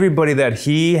shows everybody that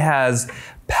he has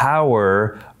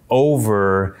power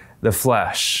over the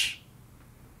flesh.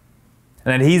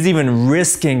 And that he's even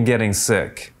risking getting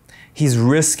sick. He's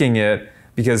risking it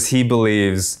because he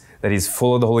believes that he's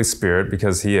full of the Holy Spirit,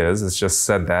 because he is. It's just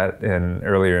said that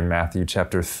earlier in Matthew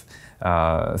chapter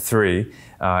 3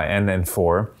 and then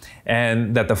 4.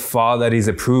 And that that he's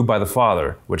approved by the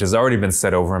Father, which has already been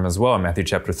said over him as well in Matthew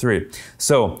chapter 3.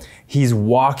 So he's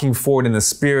walking forward in the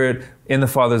Spirit, in the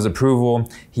Father's approval.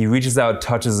 He reaches out,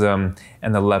 touches him,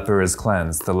 and the leper is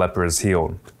cleansed. The leper is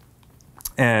healed.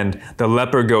 And the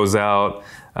leper goes out,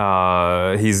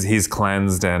 he's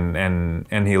cleansed,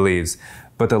 and he leaves.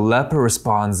 But the leper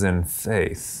responds in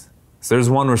faith. So there's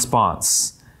one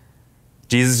response.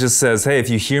 Jesus just says, hey,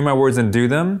 if you hear my words and do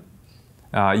them,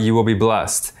 you will be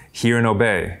blessed. Hear and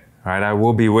obey, right? I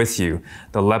will be with you.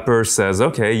 The leper says,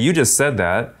 okay, you just said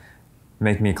that,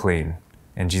 make me clean.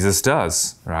 And Jesus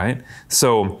does, right?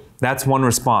 So that's one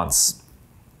response.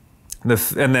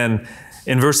 And then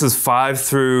in verses 5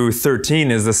 through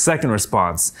 13 is the second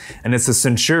response, and it's a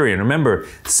centurion. Remember,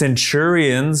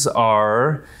 centurions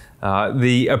are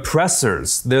the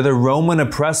oppressors. They're the Roman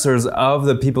oppressors of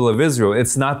the people of Israel.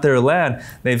 It's not their land.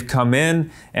 They've come in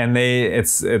and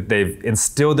they've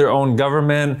instilled their own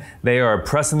government. They are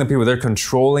oppressing the people. They're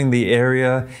controlling the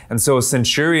area. And so a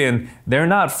centurion, they're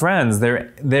not friends.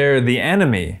 They're the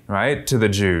enemy, right, to the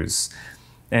Jews.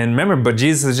 And remember, but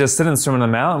Jesus has just said in the Sermon on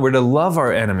the Mount, we're to love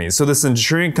our enemies. So the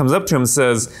centurion comes up to him and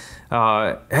says,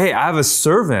 hey, I have a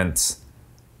servant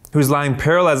who's lying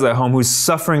paralyzed at home, who's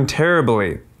suffering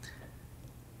terribly.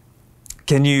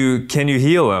 Can you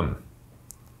heal him?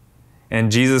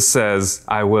 And Jesus says,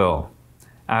 I will.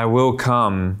 I will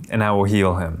come and I will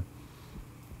heal him.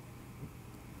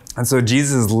 And so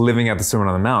Jesus is living at the Sermon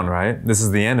on the Mount, right? This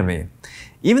is the enemy.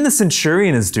 Even the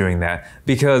centurion is doing that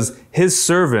because his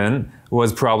servant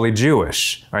was probably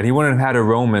Jewish, right? He wouldn't have had a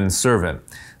Roman servant.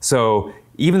 So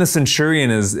even the centurion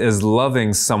is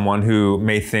loving someone who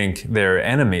may think they're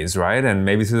enemies, right? And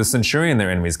maybe through the centurion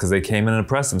they're enemies because they came in and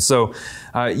oppressed him. So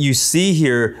you see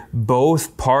here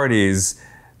both parties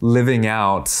living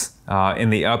out in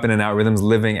the up and out rhythms,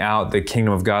 living out the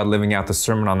kingdom of God, living out the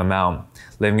Sermon on the Mount,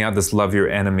 living out this love your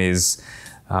enemies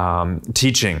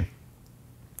teaching.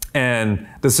 And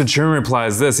the centurion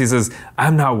replies this, he says,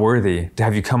 I'm not worthy to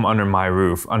have you come under my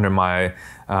roof, under my,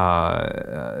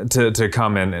 to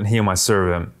come in and heal my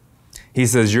servant. He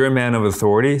says, you're a man of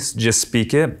authority, just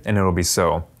speak it and it'll be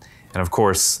so. And of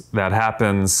course, that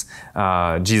happens.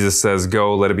 Jesus says,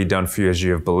 go, let it be done for you as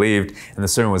you have believed. And the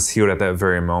servant was healed at that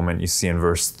very moment, you see in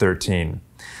verse 13.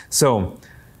 So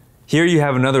here you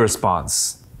have another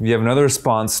response. You have another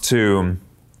response to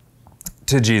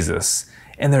Jesus.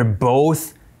 And they're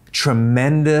both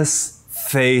tremendous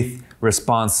faith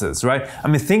responses, right? I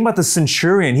mean, think about the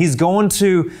centurion. He's going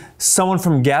to someone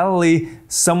from Galilee,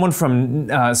 someone from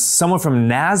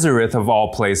Nazareth of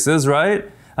all places, right?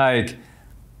 Like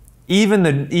even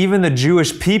the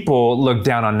Jewish people look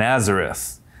down on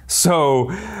Nazareth.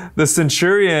 So the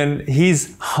centurion,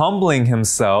 he's humbling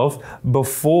himself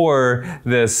before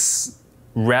this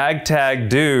ragtag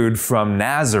dude from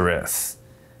Nazareth,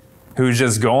 who's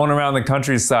just going around the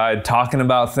countryside talking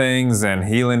about things and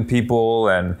healing people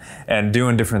and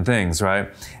doing different things, right?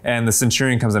 And the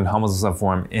centurion comes and humbles himself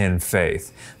for him in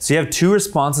faith. So you have two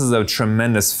responses of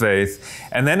tremendous faith.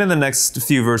 And then in the next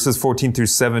few verses, 14 through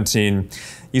 17,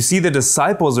 you see the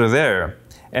disciples are there.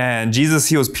 And Jesus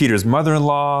heals Peter's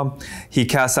mother-in-law. He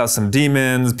casts out some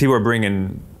demons. People are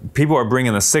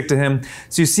bringing the sick to him.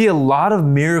 So you see a lot of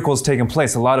miracles taking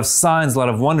place, a lot of signs, a lot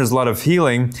of wonders, a lot of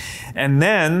healing. And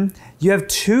then you have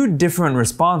two different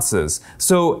responses.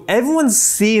 So everyone's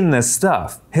seen this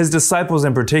stuff, his disciples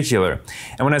in particular.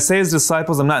 And when I say his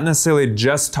disciples, I'm not necessarily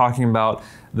just talking about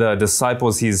the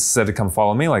disciples he's said to come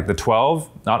follow me, like the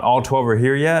 12. Not all 12 are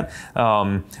here yet,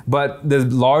 but the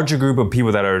larger group of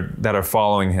people that are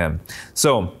following him.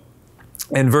 So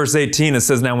in verse 18, it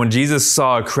says, now when Jesus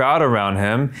saw a crowd around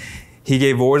him, he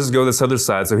gave orders to go this other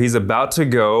side. So he's about to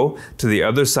go to the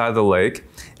other side of the lake,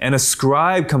 and a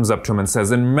scribe comes up to him and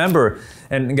says, and remember,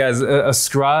 and guys, a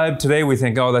scribe today we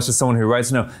think, oh, that's just someone who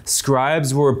writes. No,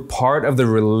 scribes were part of the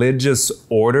religious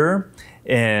order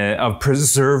of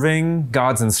preserving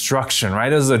God's instruction,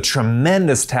 right? It was a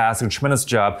tremendous task, a tremendous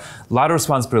job, a lot of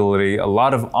responsibility, a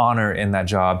lot of honor in that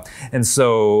job. And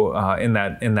so in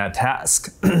that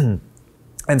task,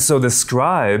 and so the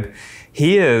scribe,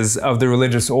 He is of the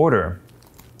religious order.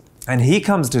 And he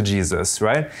comes to Jesus,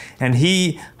 right? And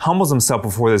he humbles himself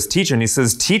before this teacher and he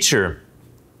says, "Teacher,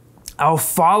 I'll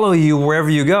follow you wherever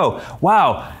you go."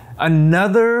 Wow,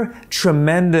 another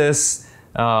tremendous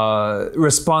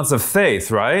response of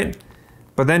faith, right?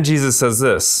 But then Jesus says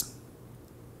this,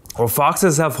 "Well,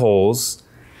 foxes have holes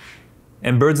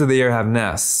and birds of the air have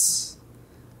nests,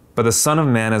 but the Son of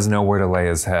Man has nowhere to lay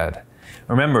his head."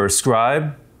 Remember,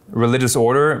 scribe, religious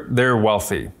order, they're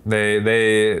wealthy.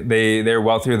 They're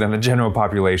wealthier than the general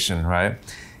population, right?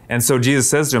 And so Jesus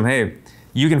says to him, "Hey,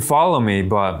 you can follow me,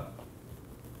 but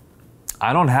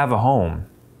I don't have a home.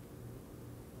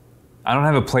 I don't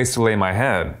have a place to lay my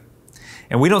head."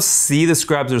 And we don't see the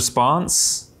scribe's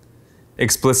response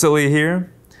explicitly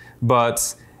here,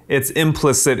 but it's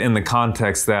implicit in the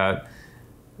context that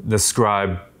the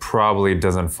scribe probably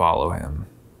doesn't follow him.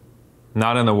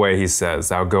 Not in the way he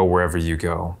says, "I'll go wherever you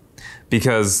go."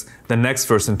 Because the next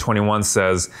verse in 21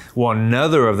 says, "Well,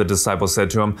 another of the disciples said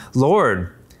to him, 'Lord,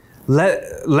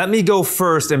 let me go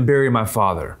first and bury my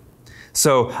father.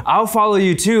 So I'll follow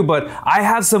you too, but I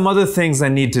have some other things I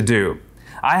need to do.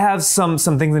 I have some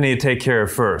things I need to take care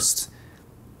of first.'"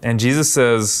 And Jesus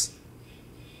says,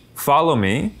 "Follow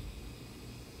me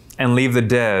and leave the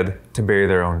dead to bury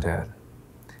their own dead."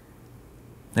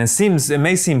 And it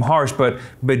may seem harsh, but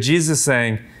Jesus is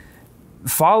saying,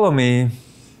 follow me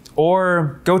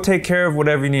or go take care of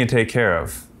whatever you need to take care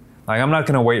of. Like, I'm not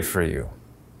going to wait for you.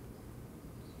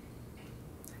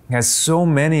 Guys, so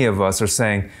many of us are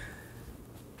saying,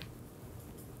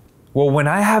 well, when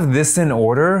I have this in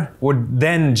order, well,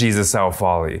 then Jesus, I'll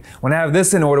follow you. When I have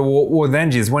this in order, well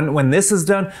then Jesus. When this is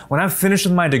done, when I'm finished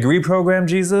with my degree program,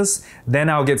 Jesus, then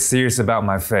I'll get serious about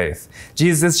my faith.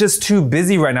 Jesus, it's just too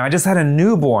busy right now. I just had a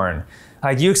newborn.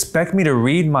 Like, you expect me to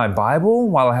read my Bible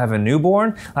while I have a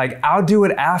newborn? Like, I'll do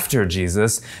it after,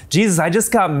 Jesus. Jesus, I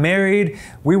just got married.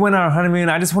 We went on our honeymoon.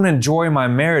 I just want to enjoy my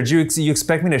marriage. You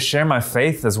expect me to share my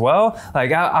faith as well?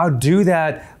 Like, I'll do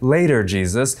that later,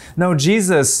 Jesus. No,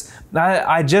 Jesus,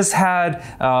 I just had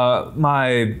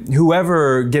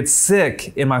whoever gets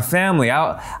sick in my family.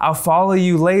 I'll follow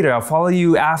you later. I'll follow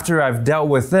you after I've dealt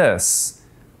with this.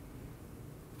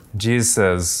 Jesus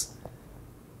says,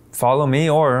 follow me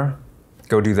or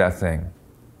go do that thing.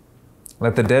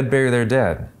 Let the dead bury their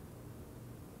dead.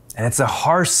 And it's a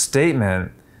harsh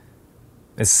statement,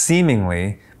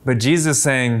 seemingly, but Jesus is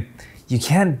saying, you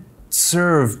can't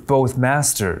serve both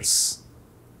masters.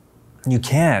 You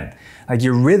can't. Like,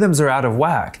 your rhythms are out of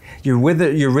whack. Your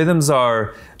rhythms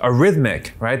are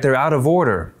arrhythmic, right? They're out of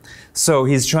order. So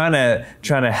he's trying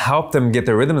to help them get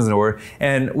their rhythms in order.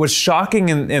 And what's shocking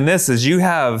in this is you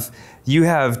have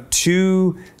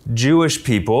two Jewish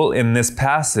people in this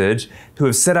passage who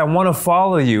have said, I want to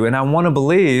follow you and I want to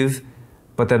believe,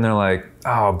 but then they're like,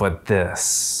 oh, but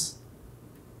this.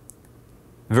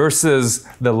 Versus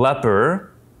the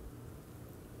leper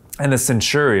and the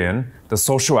centurion, the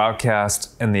social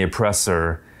outcast and the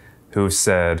oppressor, who've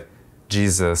said,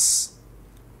 Jesus,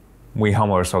 we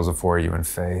humble ourselves before you in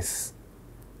faith.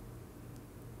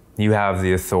 You have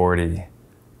the authority,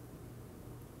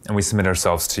 and we submit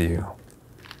ourselves to you.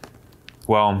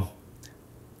 Well,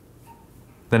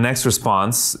 the next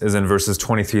response is in verses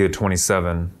 23 to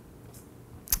 27.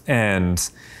 And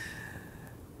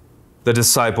the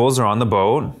disciples are on the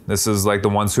boat. This is like the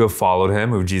ones who have followed him,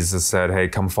 who Jesus said, hey,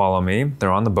 come follow me.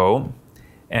 They're on the boat.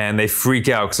 And they freak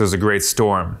out because there's a great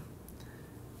storm.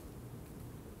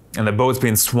 And the boat's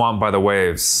being swamped by the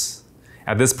waves.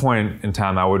 At this point in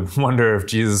time, I would wonder if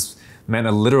Jesus meant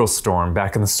a literal storm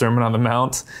back in the Sermon on the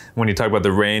Mount when he talked about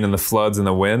the rain and the floods and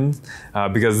the wind,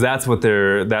 because that's what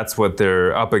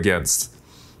they're up against.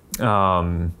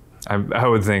 I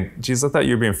would think, Jesus, I thought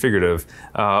you were being figurative,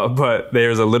 but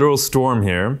there's a literal storm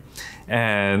here,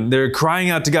 and they're crying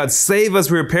out to God, save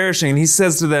us, we're perishing. And he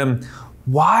says to them,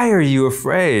 why are you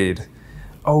afraid,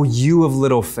 oh, you of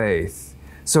little faith?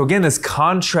 So again, this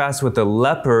contrast with the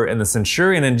leper and the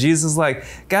centurion, and Jesus is like,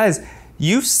 guys,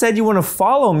 you've said you want to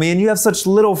follow me and you have such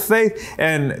little faith.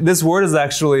 And this word is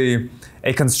actually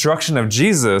a construction of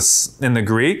Jesus in the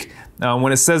Greek.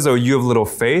 When it says, oh, you have little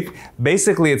faith,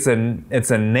 basically it's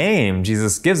a name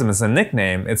Jesus gives him. It's a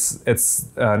nickname. It's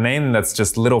a name that's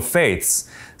just little faiths.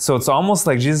 So it's almost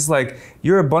like Jesus is like,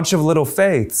 you're a bunch of little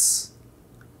faiths.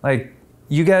 Like,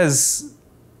 you guys,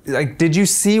 like, did you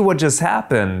see what just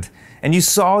happened? And you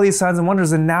saw these signs and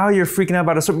wonders, and now you're freaking out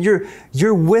about a storm.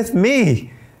 You're with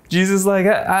me. Jesus, like,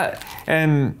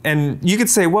 and you could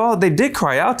say, well, they did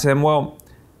cry out to him. Well,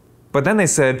 but then they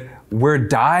said, we're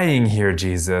dying here,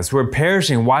 Jesus. We're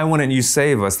perishing. Why wouldn't you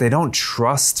save us? They don't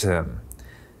trust him.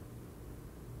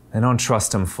 They don't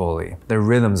trust him fully. Their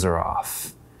rhythms are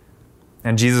off.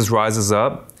 And Jesus rises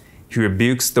up. He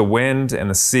rebukes the wind and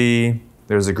the sea.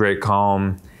 There's a great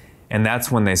calm. And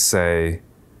that's when they say,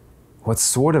 what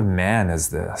sort of man is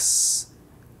this,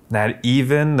 that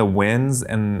even the winds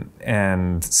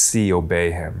and sea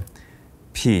obey him?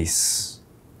 Peace,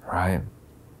 right?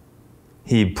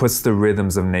 He puts the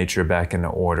rhythms of nature back into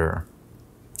order.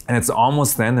 And it's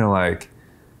almost then they're like,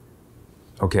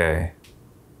 okay,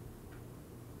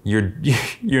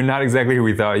 you're not exactly who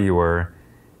we thought you were,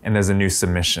 and there's a new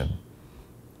submission.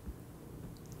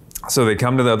 So they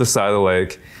come to the other side of the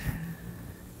lake.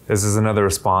 This is another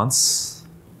response,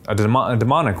 a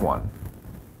demonic one.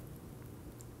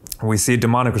 We see a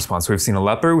demonic response. We've seen a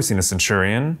leper, we've seen a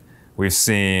centurion, we've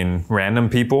seen random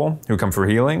people who come for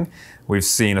healing, we've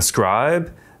seen a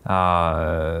scribe,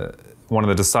 one of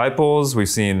the disciples, we've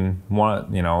seen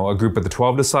a group of the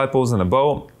 12 disciples in a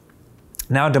boat.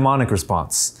 Now demonic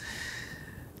response.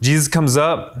 Jesus comes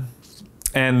up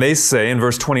and they say in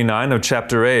verse 29 of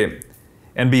chapter 8,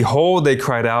 and behold, they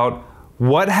cried out,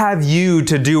 what have you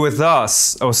to do with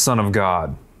us, O Son of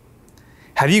God?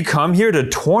 Have you come here to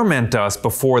torment us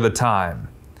before the time?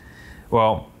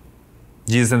 Well,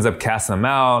 Jesus ends up casting them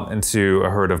out into a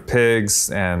herd of pigs,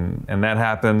 and that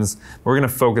happens. We're going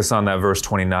to focus on that verse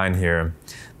 29 here,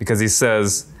 because he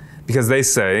says, because they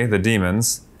say, the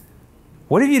demons,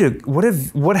 what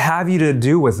have you to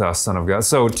do with us, Son of God?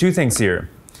 So two things here.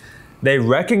 They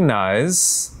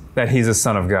recognize that he's a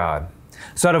Son of God.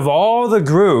 So out of all the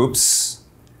groups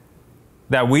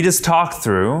that we just talked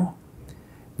through,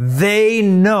 they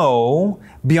know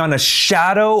beyond a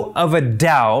shadow of a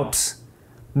doubt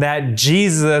that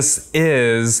Jesus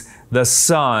is the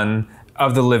Son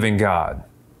of the living God.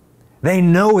 They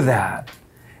know that.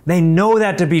 They know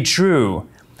that to be true.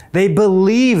 They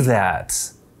believe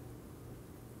that.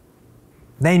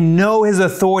 They know his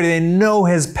authority. They know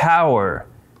his power.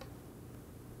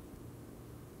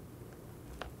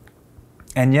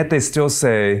 And yet they still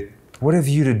say, what have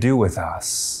you to do with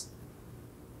us?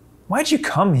 Why'd you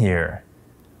come here?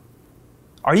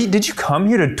 Did you come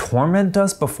here to torment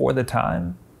us before the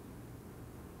time?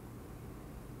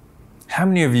 How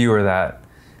many of you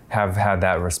have had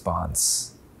that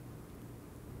response?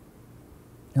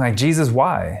 You're like, Jesus,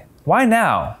 why? Why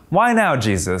now? Why now,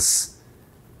 Jesus?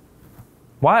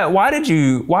 Why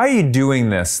are you doing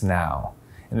this now?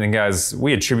 And then guys,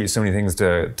 we attribute so many things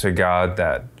to God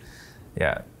that,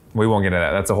 yeah, we won't get into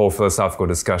that. That's a whole philosophical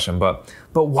discussion. But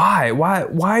why? Why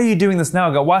are you doing this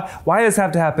now, God? Why does this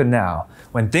have to happen now?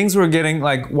 When things were getting,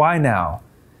 like, why now?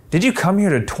 Did you come here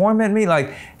to torment me?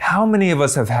 Like, how many of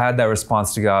us have had that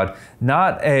response to God?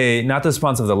 Not the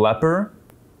response of the leper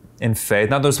in faith,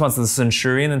 not the response of the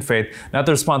centurion in faith, not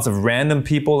the response of random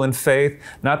people in faith,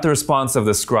 not the response of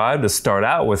the scribe to start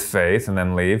out with faith and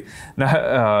then leave,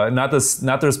 not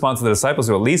the response of the disciples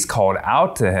who at least called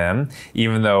out to him,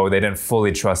 even though they didn't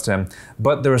fully trust him,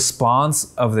 but the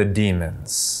response of the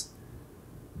demons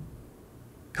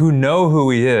who know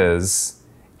who he is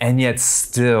and yet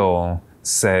still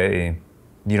say,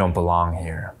 you don't belong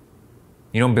here.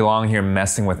 You don't belong here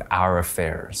messing with our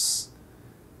affairs.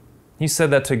 You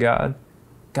said that to God?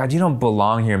 God, you don't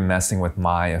belong here messing with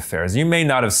my affairs. You may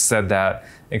not have said that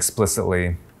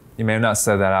explicitly. You may have not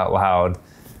said that out loud.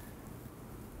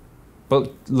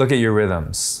 But look at your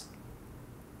rhythms.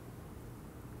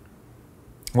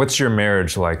 What's your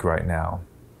marriage like right now?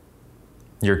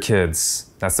 Your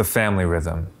kids, that's the family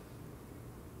rhythm.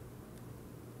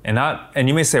 And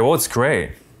you may say, well, it's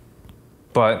great.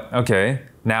 But, okay,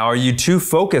 now are you too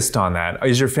focused on that?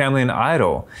 Is your family an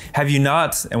idol? Have you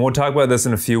not, and we'll talk about this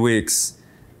in a few weeks,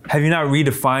 have you not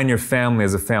redefined your family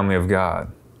as a family of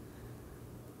God?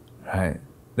 Right?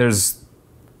 There's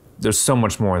so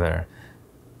much more there.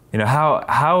 You know,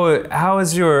 how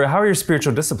are your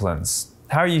spiritual disciplines?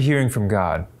 How are you hearing from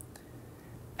God?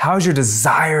 How is your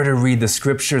desire to read the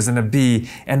scriptures and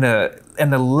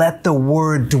to let the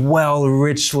word dwell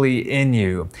richly in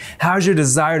you? How's your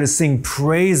desire to sing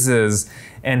praises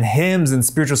and hymns and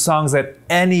spiritual songs at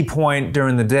any point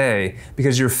during the day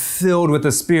because you're filled with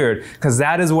the Spirit? Because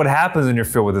that is what happens when you're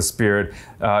filled with the Spirit.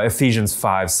 Ephesians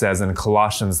 5 says and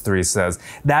Colossians 3 says.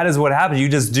 That is what happens. You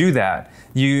just do that.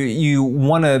 You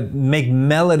want to make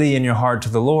melody in your heart to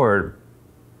the Lord.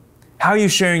 How are you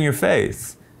sharing your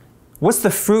faith? What's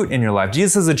the fruit in your life?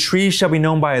 Jesus says a tree shall be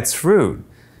known by its fruit.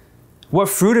 What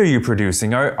fruit are you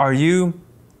producing? Are you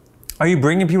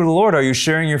bringing people to the Lord? Are you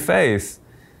sharing your faith?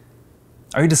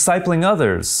 Are you discipling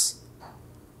others?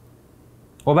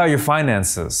 What about your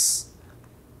finances?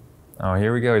 Oh,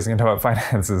 here we go. He's going to talk about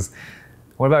finances.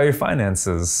 What about your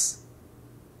finances?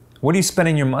 What are you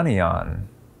spending your money on?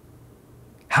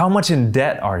 How much in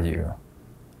debt are you?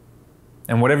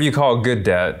 And whatever you call good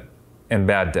debt and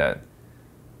bad debt,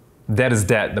 debt is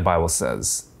debt, the Bible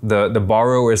says. The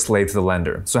borrower is slave to the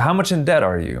lender. So how much in debt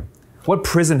are you? What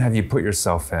prison have you put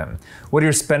yourself in? What do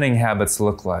your spending habits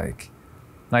look like?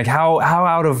 Like how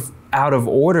out of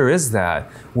order is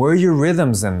that? Where are your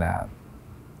rhythms in that?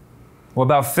 What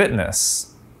about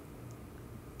fitness?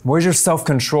 Where's your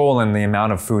self-control in the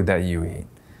amount of food that you eat?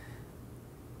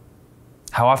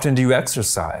 How often do you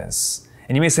exercise?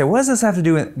 And you may say, what does this have to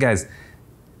do with, guys,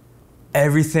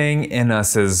 everything in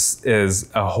us is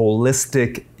a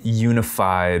holistic,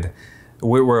 unified,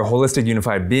 we're holistic,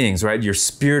 unified beings, right? Your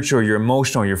spiritual, your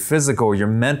emotional, your physical, your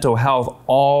mental health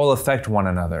all affect one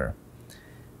another.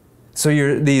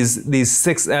 So these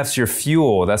 6 F's, your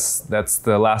fuel, that's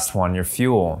the last one, your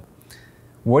fuel.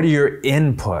 What are your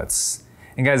inputs?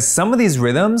 And guys, some of these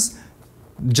rhythms,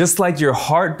 just like your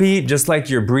heartbeat, just like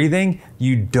your breathing,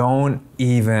 you don't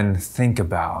even think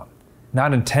about,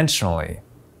 not intentionally.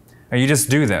 Or you just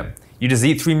do them. You just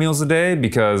eat 3 meals a day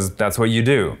because that's what you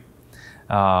do.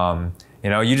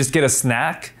 You just get a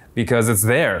snack because it's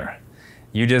there.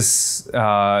 You just binge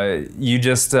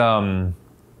on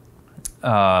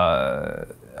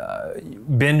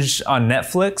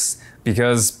Netflix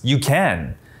because you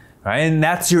can, right? And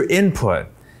that's your input.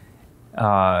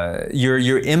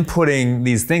 You're inputting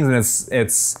these things, and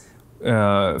it's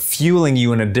fueling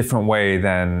you in a different way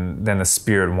than the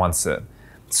Spirit wants it.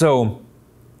 So,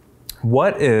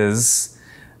 what is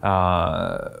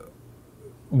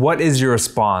your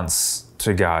response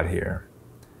to God here?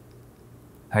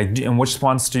 And which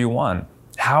response do you want?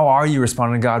 How are you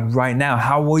responding to God right now?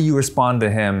 How will you respond to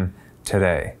Him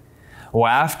today? Well,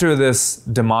 after this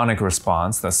demonic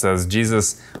response that says,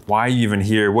 Jesus, why are you even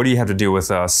here? What do you have to do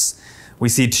with us? We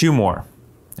see 2 more,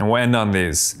 and we'll end on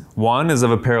these. One is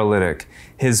of a paralytic.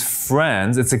 His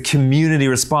friends, it's a community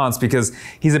response because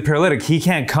he's a paralytic. He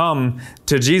can't come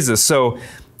to Jesus. So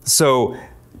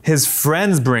his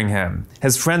friends bring him.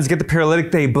 His friends get the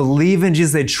paralytic. They believe in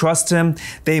Jesus. They trust him.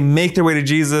 They make their way to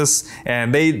Jesus,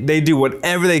 and they do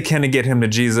whatever they can to get him to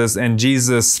Jesus, and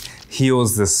Jesus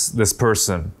heals this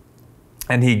person.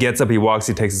 And he gets up, he walks,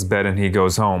 he takes his bed, and he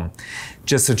goes home.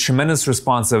 Just a tremendous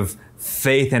response of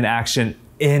faith and action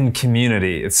in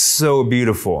community. It's so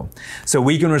beautiful. So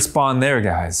we can respond there,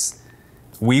 guys.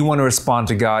 We want to respond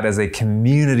to God as a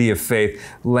community of faith,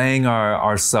 laying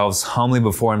ourselves humbly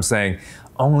before Him, saying,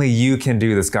 only you can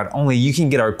do this, God. Only you can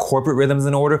get our corporate rhythms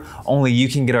in order. Only you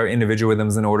can get our individual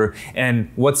rhythms in order.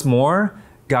 And what's more,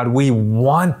 God, we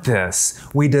want this.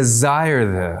 We desire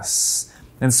this.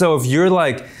 And so if you're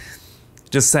like,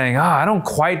 just saying, I don't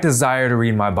quite desire to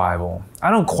read my Bible.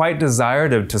 I don't quite desire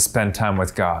to spend time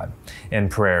with God in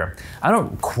prayer. I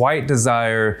don't quite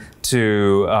desire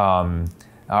to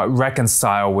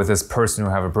reconcile with this person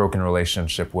who I have a broken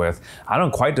relationship with. I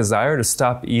don't quite desire to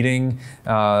stop eating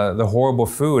the horrible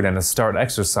food and to start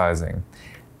exercising.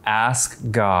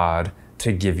 Ask God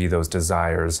to give you those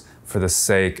desires for the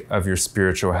sake of your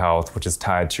spiritual health, which is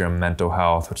tied to your mental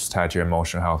health, which is tied to your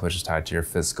emotional health, which is tied to your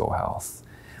physical health.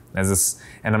 And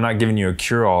I'm not giving you a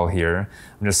cure-all here.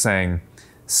 I'm just saying,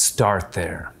 start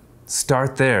there.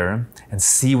 Start there and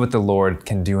see what the Lord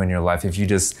can do in your life if you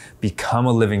just become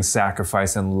a living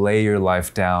sacrifice and lay your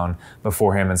life down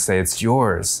before Him and say, it's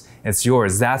yours. It's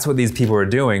yours. That's what these people are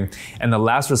doing. And the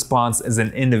last response is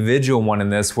an individual one in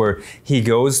this, where he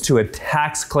goes to a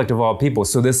tax collector of all people.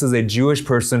 So this is a Jewish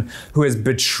person who has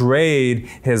betrayed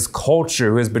his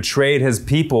culture, who has betrayed his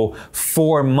people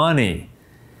for money,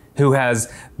 who has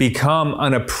become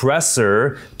an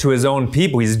oppressor to his own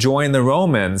people. He's joined the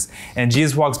Romans. And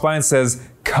Jesus walks by and says,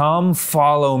 come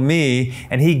follow me.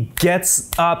 And he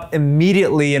gets up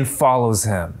immediately and follows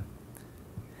him.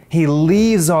 He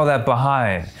leaves all that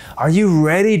behind. Are you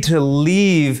ready to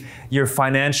leave your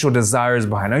financial desires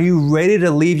behind? Are you ready to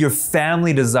leave your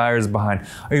family desires behind?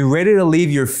 Are you ready to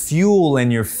leave your fuel and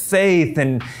your faith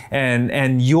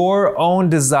and your own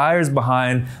desires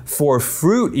behind for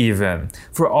fruit even?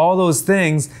 For all those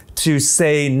things to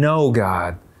say, no,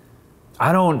 God.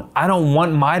 I don't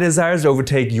want my desires to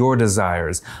overtake your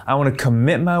desires. I want to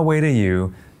commit my way to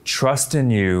you, trust in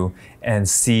you, and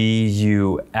see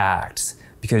you act.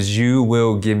 Because you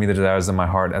will give me the desires of my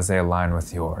heart as they align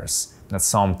with yours. That's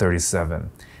Psalm 37.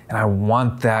 And I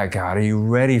want that, God. Are you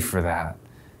ready for that?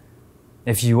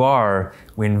 If you are,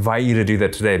 we invite you to do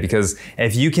that today. Because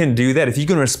if you can do that, if you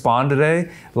can respond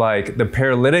today like the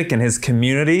paralytic and his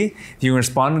community, if you can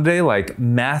respond today like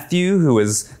Matthew, who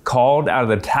is called out of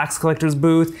the tax collector's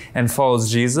booth and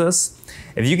follows Jesus,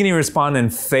 if you can even respond in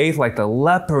faith like the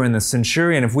leper and the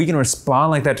centurion, if we can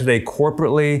respond like that today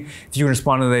corporately, if you can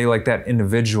respond today like that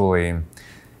individually,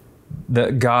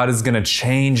 that God is going to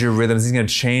change your rhythms. He's going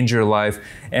to change your life,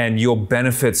 and you'll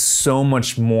benefit so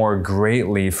much more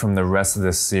greatly from the rest of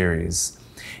this series.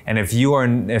 And if you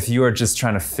are just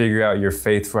trying to figure out your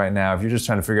faith right now, if you're just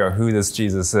trying to figure out who this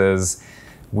Jesus is,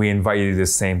 we invite you to do the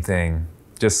same thing.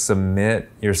 Just submit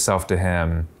yourself to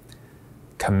him,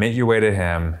 commit your way to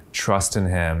him, trust in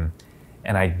him,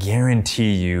 and I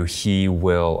guarantee you he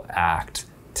will act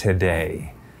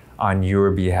today on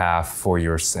your behalf for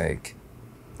your sake.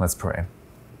 Let's pray.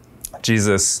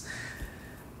 Jesus,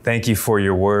 thank you for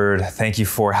your word. Thank you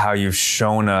for how you've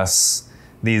shown us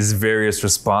these various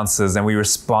responses, and we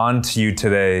respond to you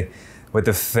today with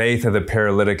the faith of the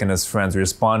paralytic and his friends. We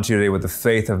respond to you today with the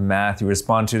faith of Matthew. We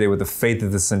respond to you today with the faith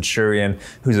of the centurion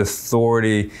whose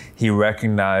authority he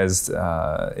recognized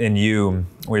in you.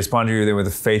 We respond to you today with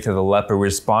the faith of the leper. We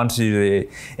respond to you today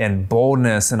in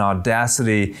boldness and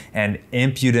audacity and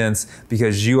impudence,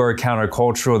 because you are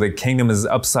countercultural. The kingdom is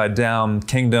upside down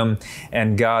kingdom.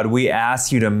 And God, we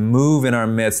ask you to move in our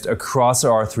midst across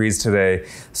our R3s today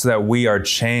so that we are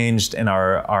changed and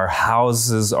our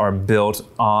houses are built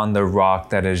on the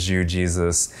rock that is you,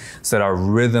 Jesus, so that our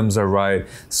rhythms are right,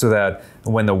 so that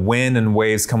when the wind and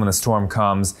waves come and the storm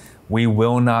comes, we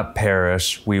will not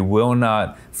perish. We will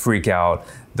not freak out.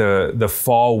 The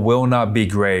fall will not be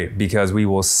great, because we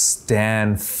will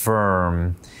stand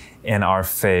firm in our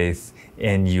faith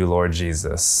in you, Lord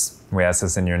Jesus. We ask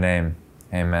this in your name.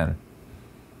 Amen.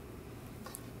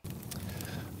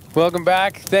 Welcome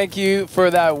back. Thank you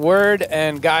for that word.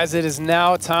 And guys, it is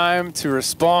now time to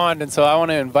respond. And so I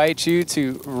want to invite you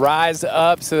to rise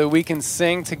up so that we can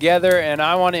sing together. And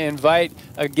I want to invite,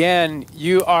 again,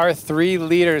 you R3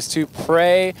 leaders to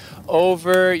pray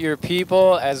over your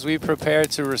people as we prepare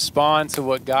to respond to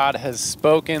what God has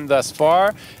spoken thus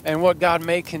far and what God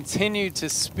may continue to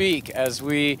speak as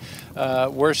we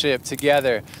worship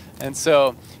together. And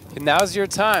so now's your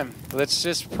time. Let's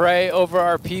just pray over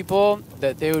our people,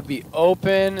 that they would be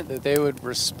open, that they would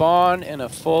respond in a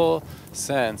full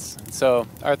sense. So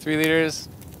our 3 leaders,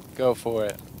 go for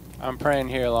it. I'm praying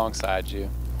here alongside you.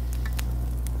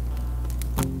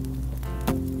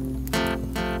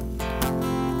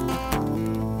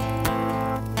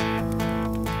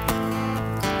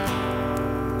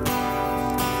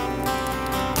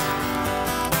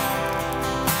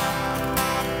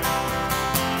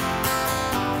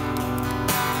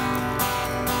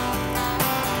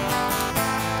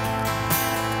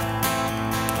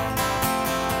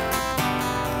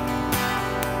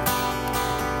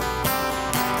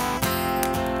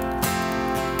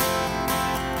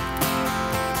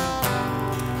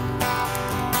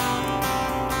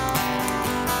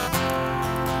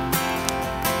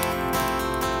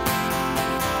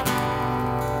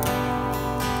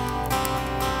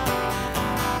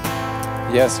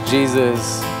 Yes,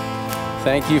 Jesus,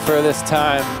 thank you for this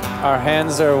time. Our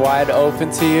hands are wide open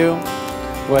to you.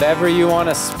 Whatever you want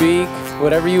to speak,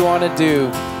 whatever you want to do,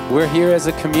 we're here as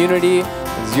a community,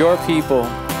 as your people.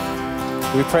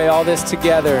 We pray all this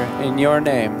together in your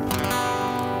name.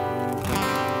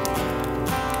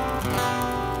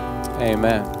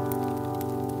 Amen.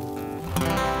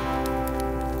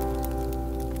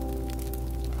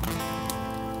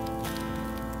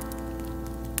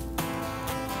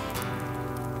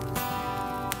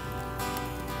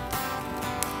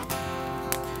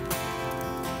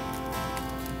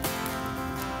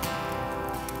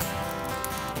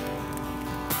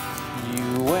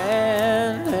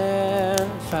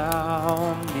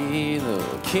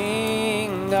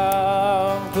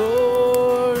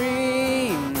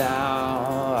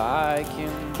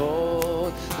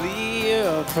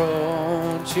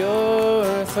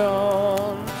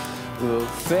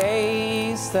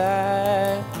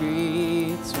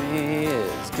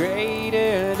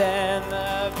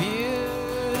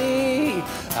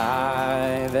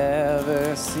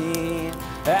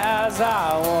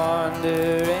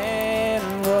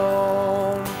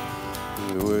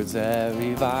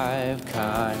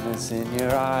 In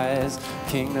your eyes,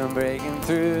 kingdom breaking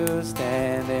through,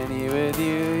 standing here with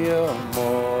you, you're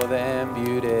more than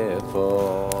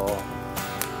beautiful.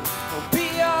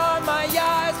 Beyond my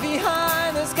eyes,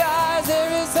 behind the skies,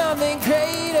 there is something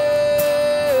greater.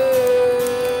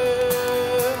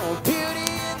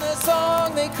 Beauty in the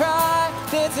song they cry,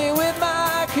 dancing with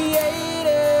my Creator.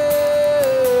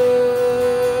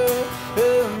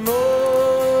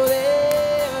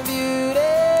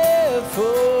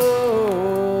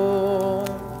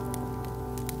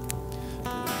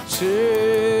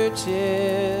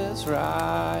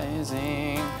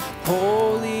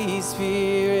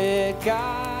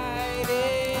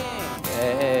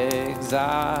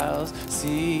 Exiles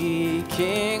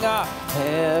seeking a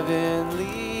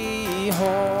heavenly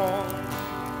home,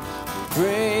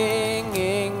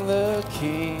 bringing the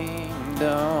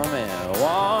kingdom and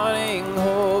wanting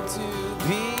hope to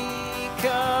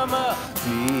become a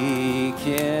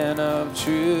beacon of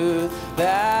truth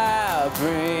that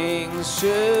brings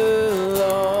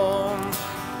shalom.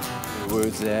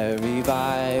 Words that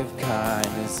revive,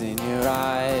 kindness in your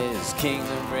eyes,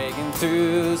 kingdom breaking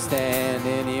through,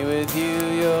 standing here with you,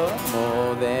 you're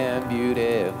more than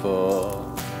beautiful.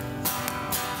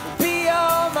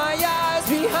 Beyond my eyes,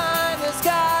 behind the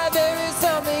sky, there is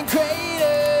something greater.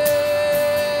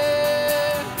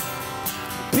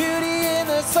 Beauty in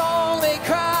the song they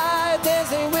cry,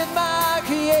 dancing with my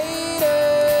Creator.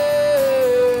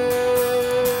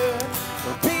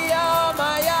 Beyond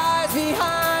my eyes,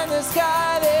 behind the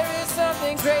sky, there is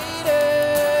something greater.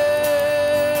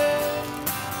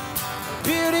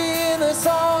 Beauty in the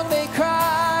song they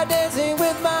cry, dancing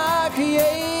with my Creator.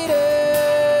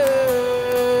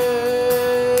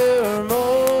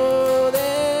 More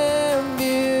than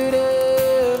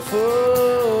beautiful.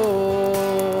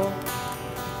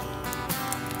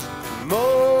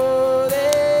 More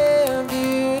than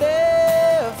beautiful.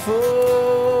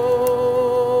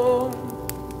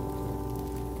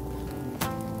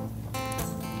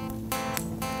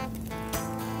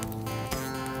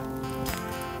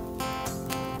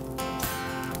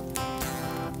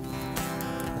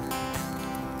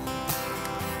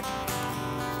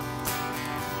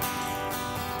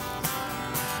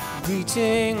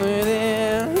 Reaching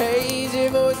within, raise your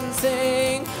voice and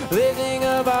sing, lifting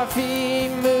up our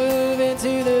feet, moving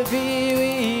to the beat,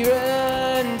 we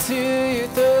run to your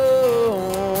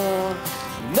throne,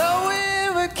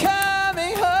 knowing we're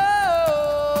coming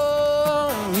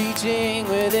home. Reaching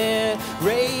within,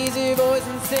 raise your voice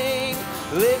and sing,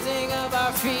 lifting up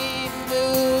our feet,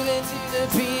 moving to the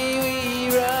beat,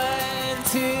 we run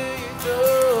to your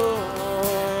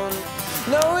throne,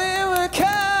 knowing we're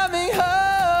coming home.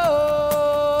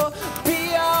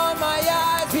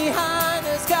 Behind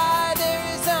the sky, there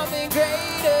is something greater.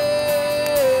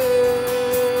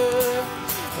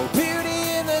 Oh,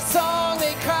 beauty in the song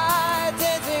they cry,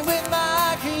 dancing with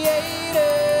my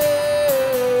Creator.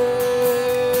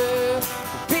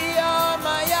 Beyond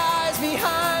my eyes,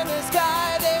 behind the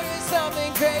sky, there is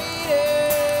something greater.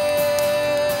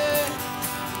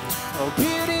 Oh,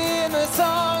 beauty in the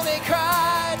song they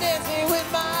cry, dancing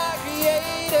with my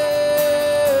Creator.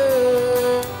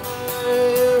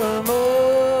 You're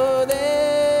more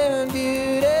than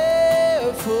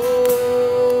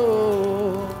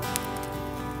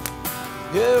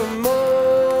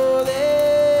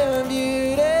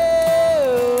beautiful.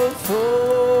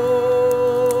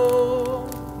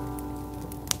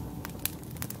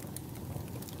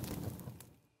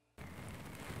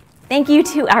 Thank you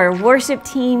to our worship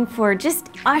team for just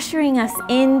ushering us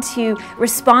into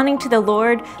responding to the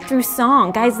Lord through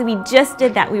song. Guys, we just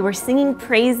did that. We were singing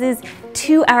praises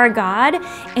to our God,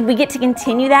 and we get to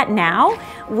continue that now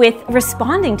with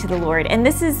responding to the Lord. And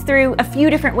this is through a few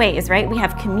different ways, right? We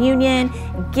have communion,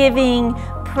 giving,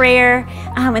 prayer,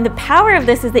 and the power of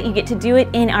this is that you get to do it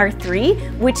in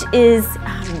R3, which is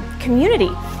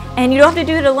community. And you don't have to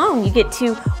do it alone. You get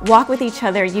to walk with each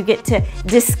other. You get to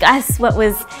discuss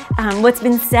what's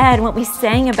been said, and what we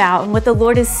sang about, and what the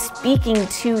Lord is speaking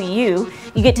to you.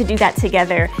 You get to do that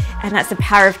together, and that's the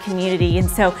power of community. And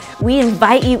so we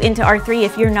invite you into R3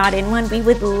 if you're not in one. We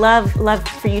would love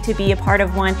for you to be a part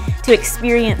of one, to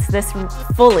experience this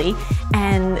fully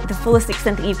and the fullest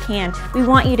extent that you can. We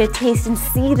want you to taste and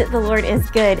see that the Lord is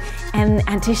good,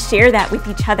 and to share that with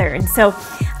each other. And so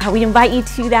we invite you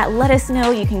to that. Let us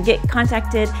know. You can get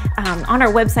contacted on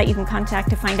our website. You can contact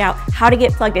to find out how to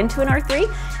get plugged into an R3,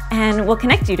 and we'll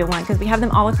connect you to one because we have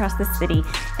them all across the city.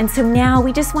 And so now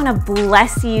we just want to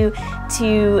bless you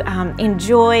to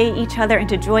enjoy each other and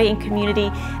to joy in community,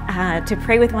 to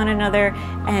pray with one another,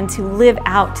 and to live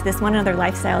out this one another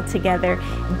lifestyle together.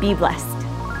 Be blessed.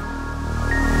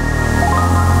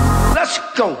 Let's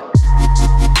go.